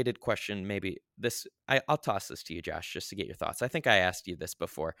related question, maybe this, I'll toss this to you, Josh, just to get your thoughts. I think I asked you this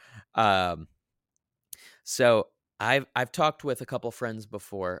before. So I've talked with a couple friends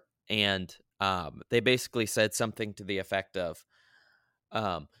before, and they basically said something to the effect of,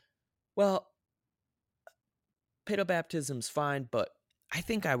 well, pedobaptism's fine, but I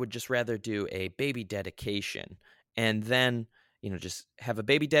think I would just rather do a baby dedication, and then just have a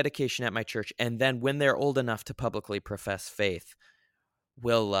baby dedication at my church, and then when they're old enough to publicly profess faith,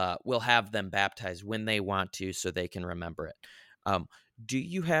 we'll have them baptized when they want to, so they can remember it. Do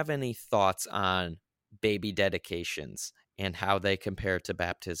you have any thoughts on baby dedications and how they compare to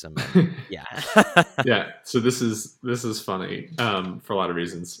baptism? Yeah. Yeah. So this is funny for a lot of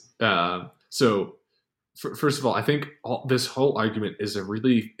reasons. So first of all, I think this whole argument is a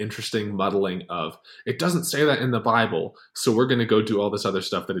really interesting muddling of, it doesn't say that in the Bible, so we're going to go do all this other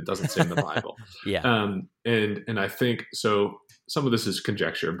stuff that it doesn't say in the Bible. Yeah. And I think so. Some of this is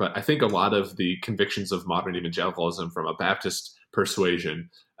conjecture, but I think a lot of the convictions of modern evangelicalism from a Baptist persuasion,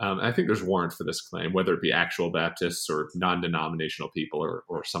 I think there's warrant for this claim, whether it be actual Baptists or non-denominational people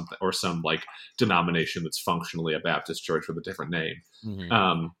or something, or some like denomination that's functionally a Baptist church with a different name.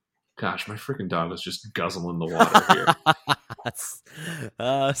 Mm-hmm. Gosh, my freaking dog is just guzzling the water here.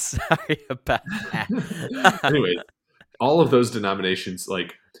 Sorry about that. Anyway, all of those denominations,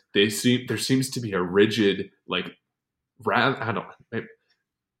 like there seems to be a rigid, like,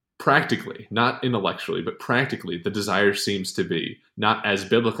 practically, not intellectually, but practically, the desire seems to be not as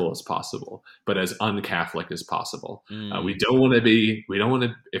biblical as possible, but as un-Catholic as possible. We don't want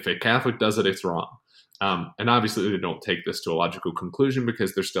to, if a Catholic does it, it's wrong. And obviously they don't take this to a logical conclusion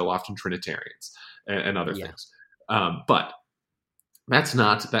because they're still often Trinitarians and other things. But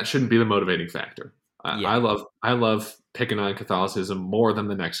that shouldn't be the motivating factor. I love picking on Catholicism more than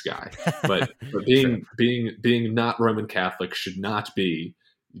the next guy, but being not Roman Catholic should not be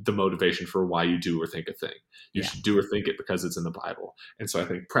the motivation for why you do or think a thing. You should do or think it because it's in the Bible. And so I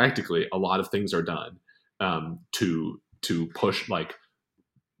think practically a lot of things are done to push, like,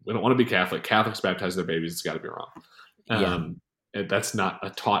 we don't want to be Catholic. Catholics baptize their babies. It's got to be wrong. And that's not a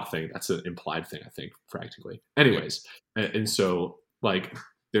taught thing. That's an implied thing, I think, practically. Anyways, and so, like,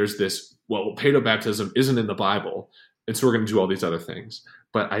 there's this, well, pedobaptism isn't in the Bible, and so we're going to do all these other things.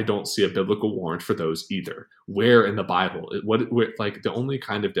 But I don't see a biblical warrant for those either. Where in the Bible? Like, the only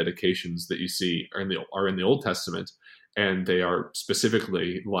kind of dedications that you see are in the Old Testament, and they are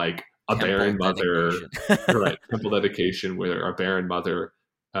specifically like a temple barren mother, dedication. right? Temple dedication, where a barren mother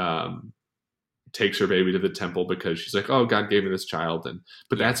takes her baby to the temple because she's like, oh, God gave me this child.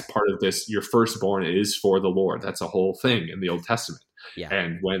 But Yeah. that's part of this. Your firstborn is for the Lord. That's a whole thing in the Old Testament. Yeah.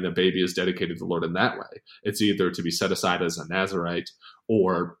 And when the baby is dedicated to the Lord in that way, it's either to be set aside as a Nazarite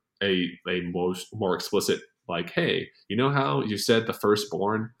or a more explicit, like, hey, you know how you said the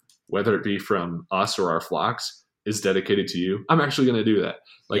firstborn, whether it be from us or our flocks, is dedicated to you? I'm actually going to do that.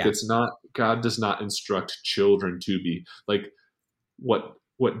 Like, Yeah. it's not, God does not instruct children to be like, what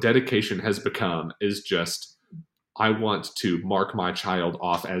dedication has become is just, I want to mark my child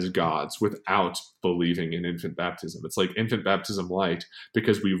off as God's without believing in infant baptism. It's like infant baptism light,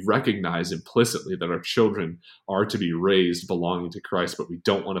 because we recognize implicitly that our children are to be raised belonging to Christ, but we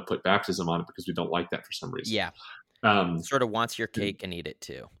don't want to put baptism on it because we don't like that for some reason. Yeah. Sort of wants your cake and eat it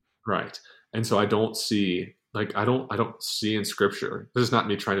too. Right. And so I don't see, like, I don't see in scripture, this is not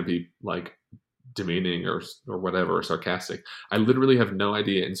me trying to be like demeaning or whatever, or sarcastic. I literally have no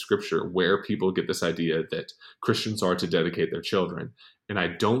idea in scripture where people get this idea that Christians are to dedicate their children. And I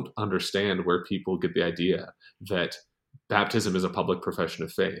don't understand where people get the idea that baptism is a public profession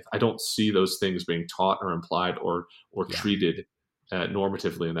of faith. I don't see those things being taught or implied or treated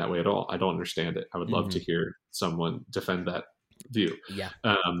normatively in that way at all. I don't understand it. I would love to hear someone defend that view. Yeah.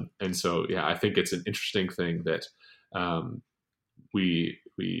 And so, yeah, I think it's an interesting thing that we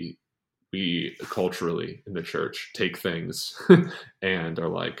culturally in the church take things and are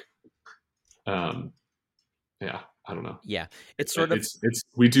like, yeah, I don't know. Yeah. It's sort of, it's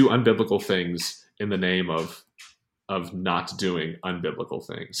we do unbiblical things in the name of not doing unbiblical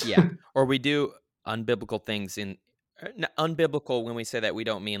things. Yeah. Or we do unbiblical things in unbiblical. When we say that, we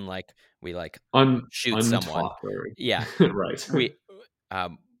don't mean like we like shoot someone. Yeah. Right.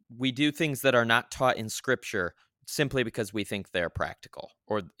 We do things that are not taught in scripture simply because we think they're practical,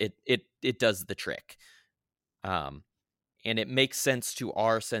 or it does the trick. And it makes sense to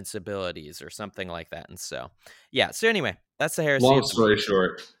our sensibilities or something like that. And so, yeah. So anyway, that's the heresy. Long story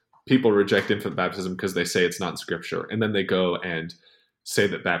short, people reject infant baptism because they say it's not in scripture. And then they go and say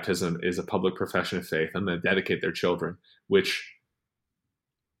that baptism is a public profession of faith and then dedicate their children, which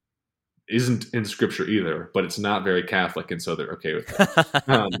isn't in scripture either, but it's not very Catholic, and so they're okay with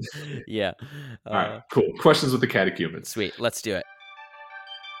it. Yeah. All right, cool. Questions with the catechumens. Sweet. Let's do it.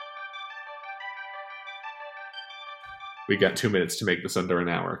 We got 2 minutes to make this under an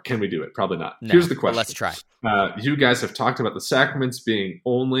hour. Can we do it? Probably not. No, Here's the question. Let's try. You guys have talked about the sacraments being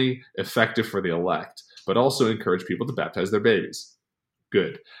only effective for the elect, but also encourage people to baptize their babies.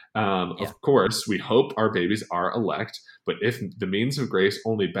 Good. Of course, we hope our babies are elect, but if the means of grace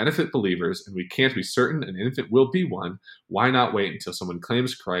only benefit believers and we can't be certain an infant will be one, why not wait until someone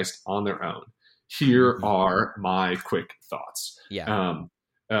claims Christ on their own? Here are my quick thoughts. Yeah.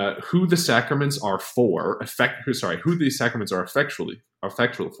 Who the sacraments are for, who these sacraments are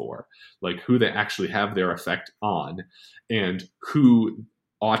effectual for, like who they actually have their effect on, and who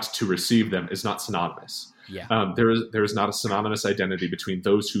ought to receive them is not synonymous. Yeah. There is not a synonymous identity between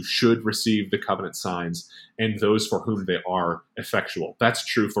those who should receive the covenant signs and those for whom they are effectual. That's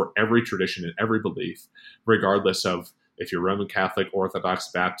true for every tradition and every belief, regardless of if you're Roman Catholic, Orthodox,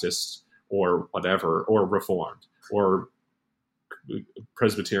 Baptist, or whatever, or Reformed, or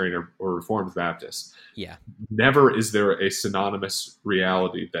Presbyterian or Reformed Baptist. Yeah. Never is there a synonymous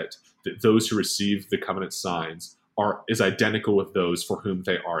reality that those who receive the covenant signs is identical with those for whom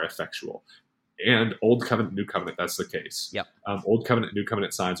they are effectual. And Old Covenant, New Covenant, that's the case. Yep. Old Covenant, New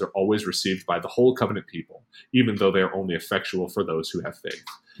Covenant signs are always received by the whole covenant people, even though they are only effectual for those who have faith.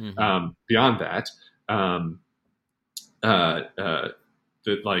 Mm-hmm. Beyond that,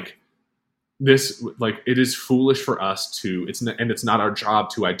 it is foolish for us to. It's not our job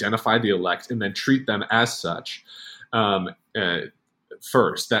to identify the elect and then treat them as such.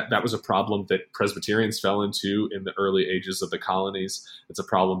 First, that was a problem that Presbyterians fell into in the early ages of the colonies. It's a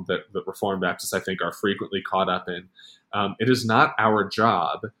problem that Reformed Baptists, I think, are frequently caught up in. It is not our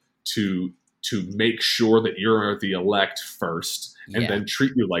job to make sure that you're the elect first and then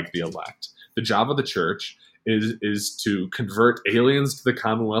treat you like the elect. The job of the church is to convert aliens to the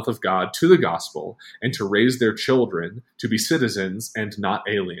commonwealth of God to the gospel and to raise their children to be citizens and not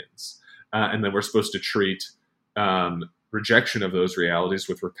aliens. And then we're supposed to treat rejection of those realities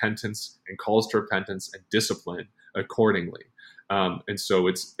with repentance and calls to repentance and discipline accordingly. And so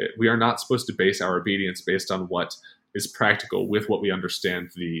we are not supposed to base our obedience based on what is practical with what we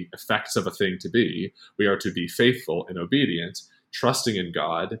understand the effects of a thing to be. We are to be faithful and obedient, trusting in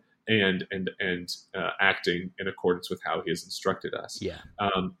God and acting in accordance with how He has instructed us. Yeah.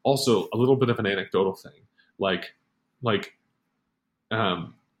 Also, a little bit of an anecdotal thing, we're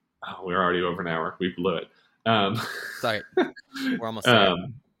already over an hour. We blew it. Sorry, we're almost there.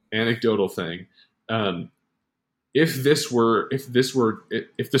 Anecdotal thing. um, if the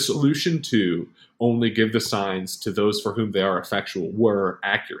solution to only give the signs to those for whom they are effectual were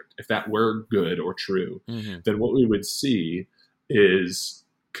accurate, if that were good or true, then what we would see is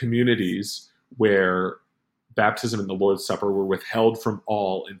communities where baptism and the Lord's Supper were withheld from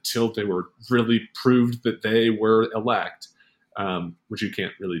all until they were really proved that they were elect, which you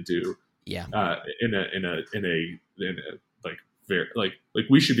can't really do. Yeah. In a like very like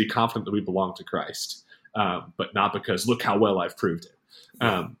we should be confident that we belong to Christ, but not because look how well I've proved it.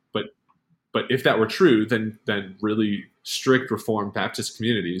 But if that were true, then really strict Reformed Baptist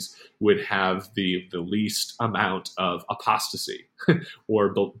communities would have the least amount of apostasy,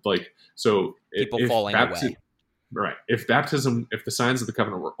 or like so. People falling away. Right. If the signs of the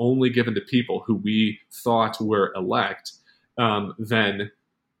covenant were only given to people who we thought were elect, then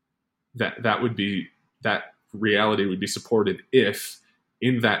that reality would be supported if,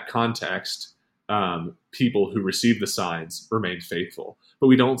 in that context, people who received the signs remained faithful. But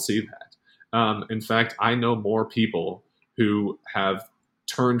we don't see that. In fact, I know more people who have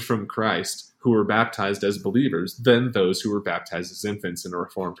turned from Christ who were baptized as believers than those who were baptized as infants in a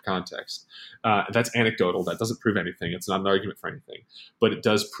Reformed context. That's anecdotal. That doesn't prove anything. It's not an argument for anything. But it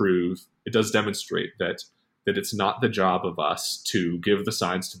does demonstrate that it's not the job of us to give the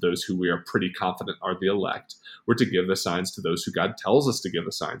signs to those who we are pretty confident are the elect. We're to give the signs to those who God tells us to give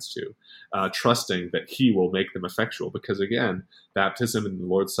the signs to, trusting that he will make them effectual. Because again, baptism and the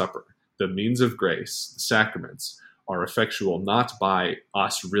Lord's Supper, the means of grace, the sacraments, are effectual not by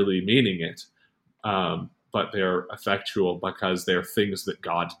us really meaning it, but they're effectual because they're things that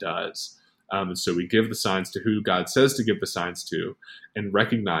God does. And so we give the signs to who God says to give the signs to, and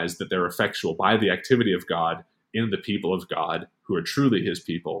recognize that they're effectual by the activity of God in the people of God who are truly his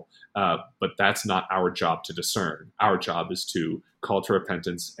people. But that's not our job to discern. Our job is to call to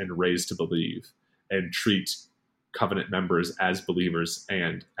repentance and raise to believe, and treat covenant members as believers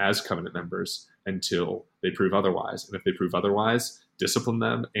and as covenant members until they prove otherwise. And if they prove otherwise, discipline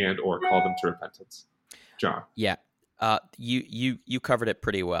them and or call them to repentance. John. Yeah. You covered it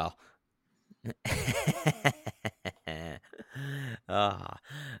pretty well.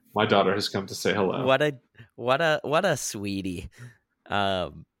 My daughter has come to say hello. What a sweetie.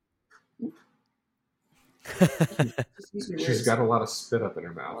 She's got a lot of spit up in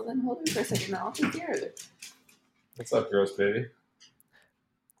her mouth. Well, then hold her for a second. I'll take care of it. What's up, gross baby?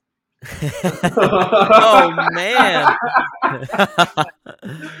 Oh man.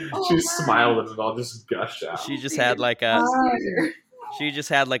 She smiled and it all just gushed out. She just had like a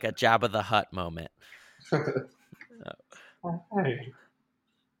Jabba the Hutt moment. Hey.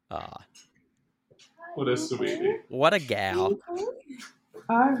 What a sweetie. What a gal.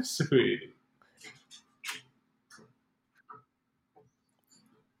 Hi, sweetie.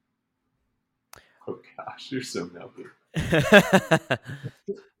 Oh gosh, you're so milky.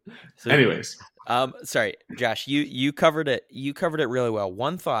 So, anyways, sorry, Josh, you covered it. You covered it really well.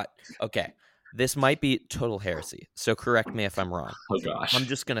 One thought. Okay, this might be total heresy, so correct me if I'm wrong. Oh gosh, I'm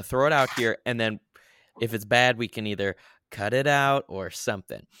just gonna throw it out here, and then if it's bad, we can either cut it out or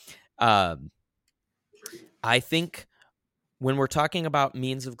something. I think when we're talking about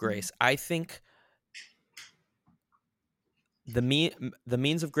means of grace, I think the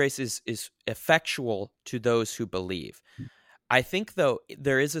means of grace is effectual to those who believe. I think, though,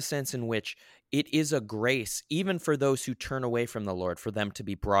 there is a sense in which it is a grace, even for those who turn away from the Lord, for them to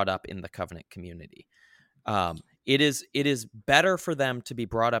be brought up in the covenant community. It is better for them to be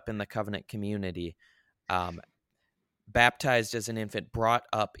brought up in the covenant community, baptized as an infant, brought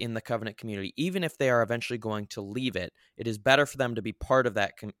up in the covenant community, even if they are eventually going to leave it. It is better for them to be part of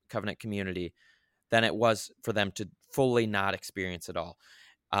that covenant community than it was for them to fully not experience it all.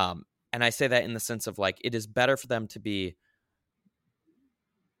 And I say that in the sense of, like, it is better for them to be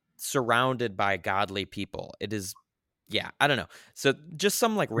surrounded by godly people. It is, yeah, I don't know. So just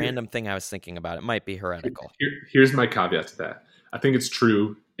some like random thing I was thinking about. It might be heretical. Here's my caveat to that. I think it's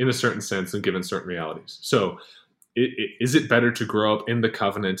true in a certain sense and given certain realities. So is it better to grow up in the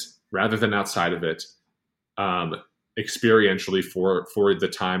covenant rather than outside of it, experientially for the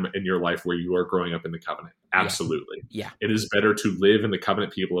time in your life where you are growing up in the covenant? Absolutely. Yeah. It is better to live in the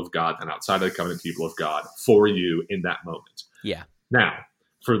covenant people of God than outside of the covenant people of God for you in that moment. Yeah. Now,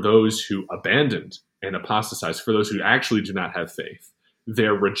 for those who abandoned and apostatized, for those who actually do not have faith,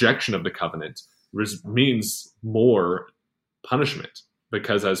 their rejection of the covenant means more punishment.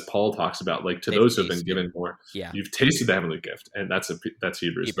 Because as Paul talks about, like, to those who have been given more, you've tasted the heavenly gift, and that's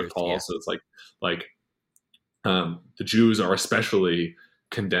Hebrews. But Paul also, it's like the Jews are especially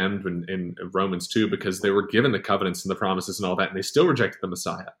condemned in Romans 2 because they were given the covenants and the promises and all that, and they still rejected the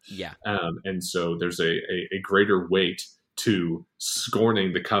Messiah. Yeah. And so there's a greater weight to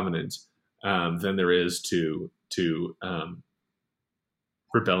scorning the covenant than there is to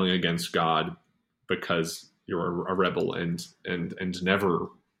rebelling against God because you're a rebel and never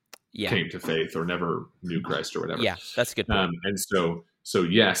came to faith or never knew Christ or whatever. Yeah, that's a good point. And so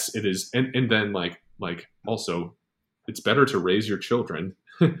yes, it is. And then like also, it's better to raise your children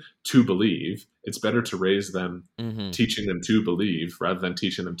to believe. It's better to raise them, teaching them to believe rather than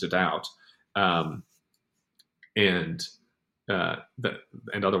teaching them to doubt. And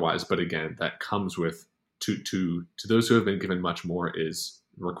otherwise, but again, that comes with to those who have been given much more is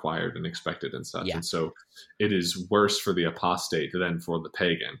required and expected and such. Yeah. And so it is worse for the apostate than for the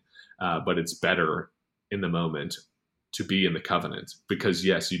pagan. But it's better in the moment to be in the covenant because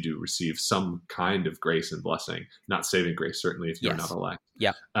yes, you do receive some kind of grace and blessing, not saving grace, certainly if you're not elect.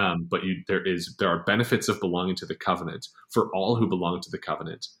 Yeah. But there are benefits of belonging to the covenant for all who belong to the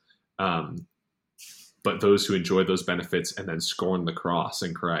covenant. But those who enjoy those benefits and then scorn the cross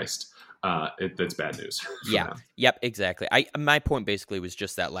in Christ, that's bad news. Yeah. them. Yep. Exactly. My point basically was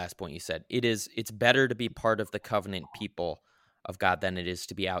just that last point you said. It's better to be part of the covenant people of God than it is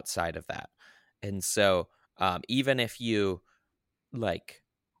to be outside of that. And so even if you like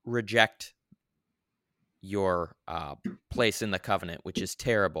reject your place in the covenant, which is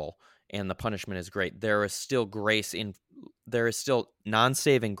terrible, and the punishment is great, there is still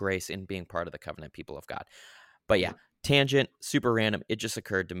non-saving grace in being part of the covenant people of God. But yeah, tangent, super random. It just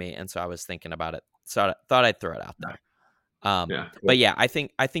occurred to me, and so I was thinking about it. So I thought I'd throw it out there. Cool. But yeah, I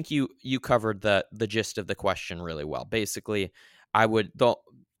think you covered the gist of the question really well. Basically,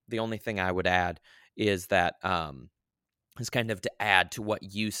 the only thing I would add is that is kind of to add to what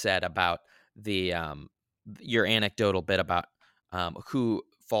you said about the your anecdotal bit about who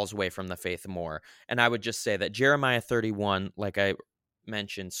falls away from the faith more. And I would just say that Jeremiah 31, like I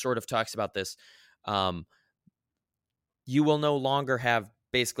mentioned, sort of talks about this. You will no longer have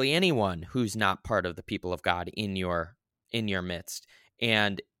basically anyone who's not part of the people of God in your midst.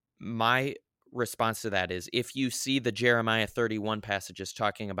 And my response to that is, if you see the Jeremiah 31 passages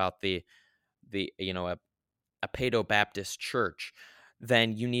talking about a Paedo-Baptist church,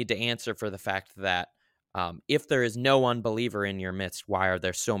 then you need to answer for the fact that if there is no unbeliever in your midst, why are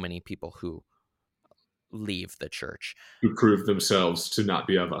there so many people who leave the church? Who prove themselves to not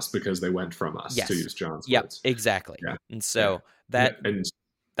be of us because they went from us, to use John's words. Exactly. Yeah. And so that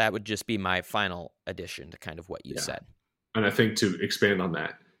would just be my final addition to kind of what you said. And I think to expand on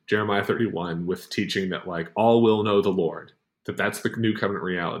that, Jeremiah 31 with teaching that like all will know the Lord, that's the new covenant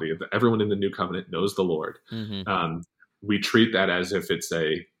reality, that everyone in the new covenant knows the Lord. We treat that as if it's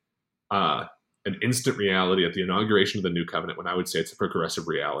an instant reality at the inauguration of the new covenant, when I would say it's a progressive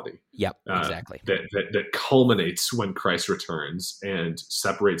reality. Yep, exactly. That culminates when Christ returns and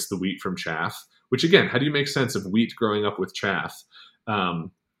separates the wheat from chaff, which again, how do you make sense of wheat growing up with chaff?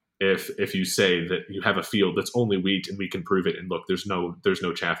 If you say that you have a field that's only wheat and we can prove it, and look, there's no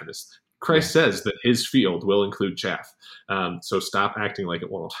chaff in this. Christ says that his field will include chaff. So stop acting like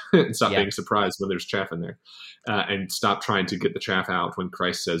it won't and stop being surprised when there's chaff in there. And stop trying to get the chaff out when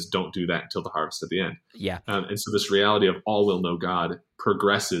Christ says, don't do that until the harvest at the end. Yeah. And so this reality of all will know God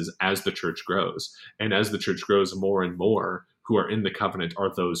progresses as the church grows. And as the church grows, more and more who are in the covenant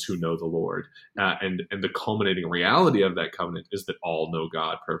are those who know the Lord. And the culminating reality of that covenant is that all know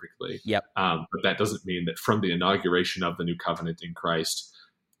God perfectly. Yep. But that doesn't mean that from the inauguration of the new covenant in Christ,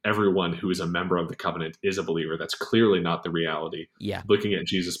 everyone who is a member of the covenant is a believer. That's clearly not the reality. Yeah. Looking at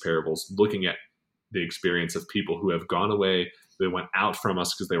Jesus' parables, looking at the experience of people who have gone away, they went out from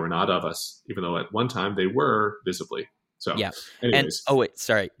us because they were not of us, even though at one time they were visibly. So, anyways. And wait,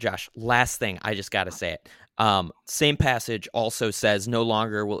 sorry, Josh. Last thing, I just got to say it. Same passage also says, no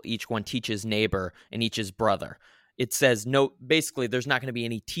longer will each one teach his neighbor and each his brother. It says basically there's not going to be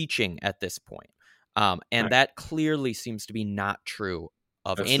any teaching at this point. And that clearly seems to be not true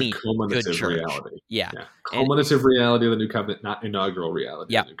of any good church. Reality. Yeah. Culminative reality of the new covenant, not inaugural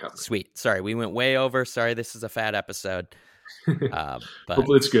reality of the new covenant. Sweet. Sorry, we went way over. Sorry, this is a fat episode. But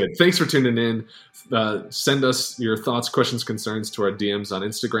hopefully it's good. Thanks for tuning in. Send us your thoughts, questions, concerns to our DMs on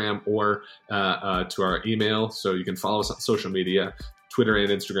Instagram or to our email. So you can follow us on social media, Twitter and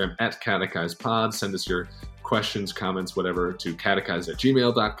Instagram at CatechizedPod. Send us your questions, comments, whatever to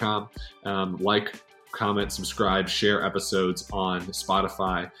catechize@gmail.com. comment, subscribe, share episodes on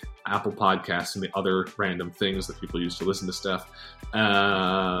Spotify, Apple Podcasts, and the other random things that people use to listen to stuff.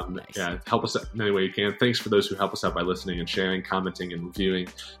 Yeah, help us out in any way you can. Thanks for those who help us out by listening and sharing, commenting, and reviewing.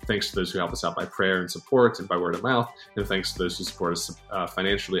 Thanks to those who help us out by prayer and support and by word of mouth. And thanks to those who support us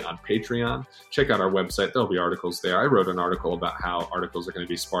financially on Patreon. Check out our website. There'll be articles there. I wrote an article about how articles are going to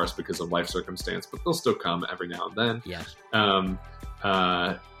be sparse because of life circumstance, but they'll still come every now and then. Yeah.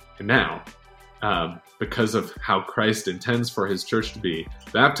 And now, because of how Christ intends for his church to be,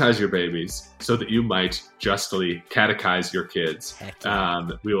 baptize your babies so that you might justly catechize your kids. Heck yeah.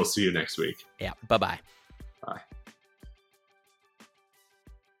 We will see you next week. Yeah. Bye-bye. Bye.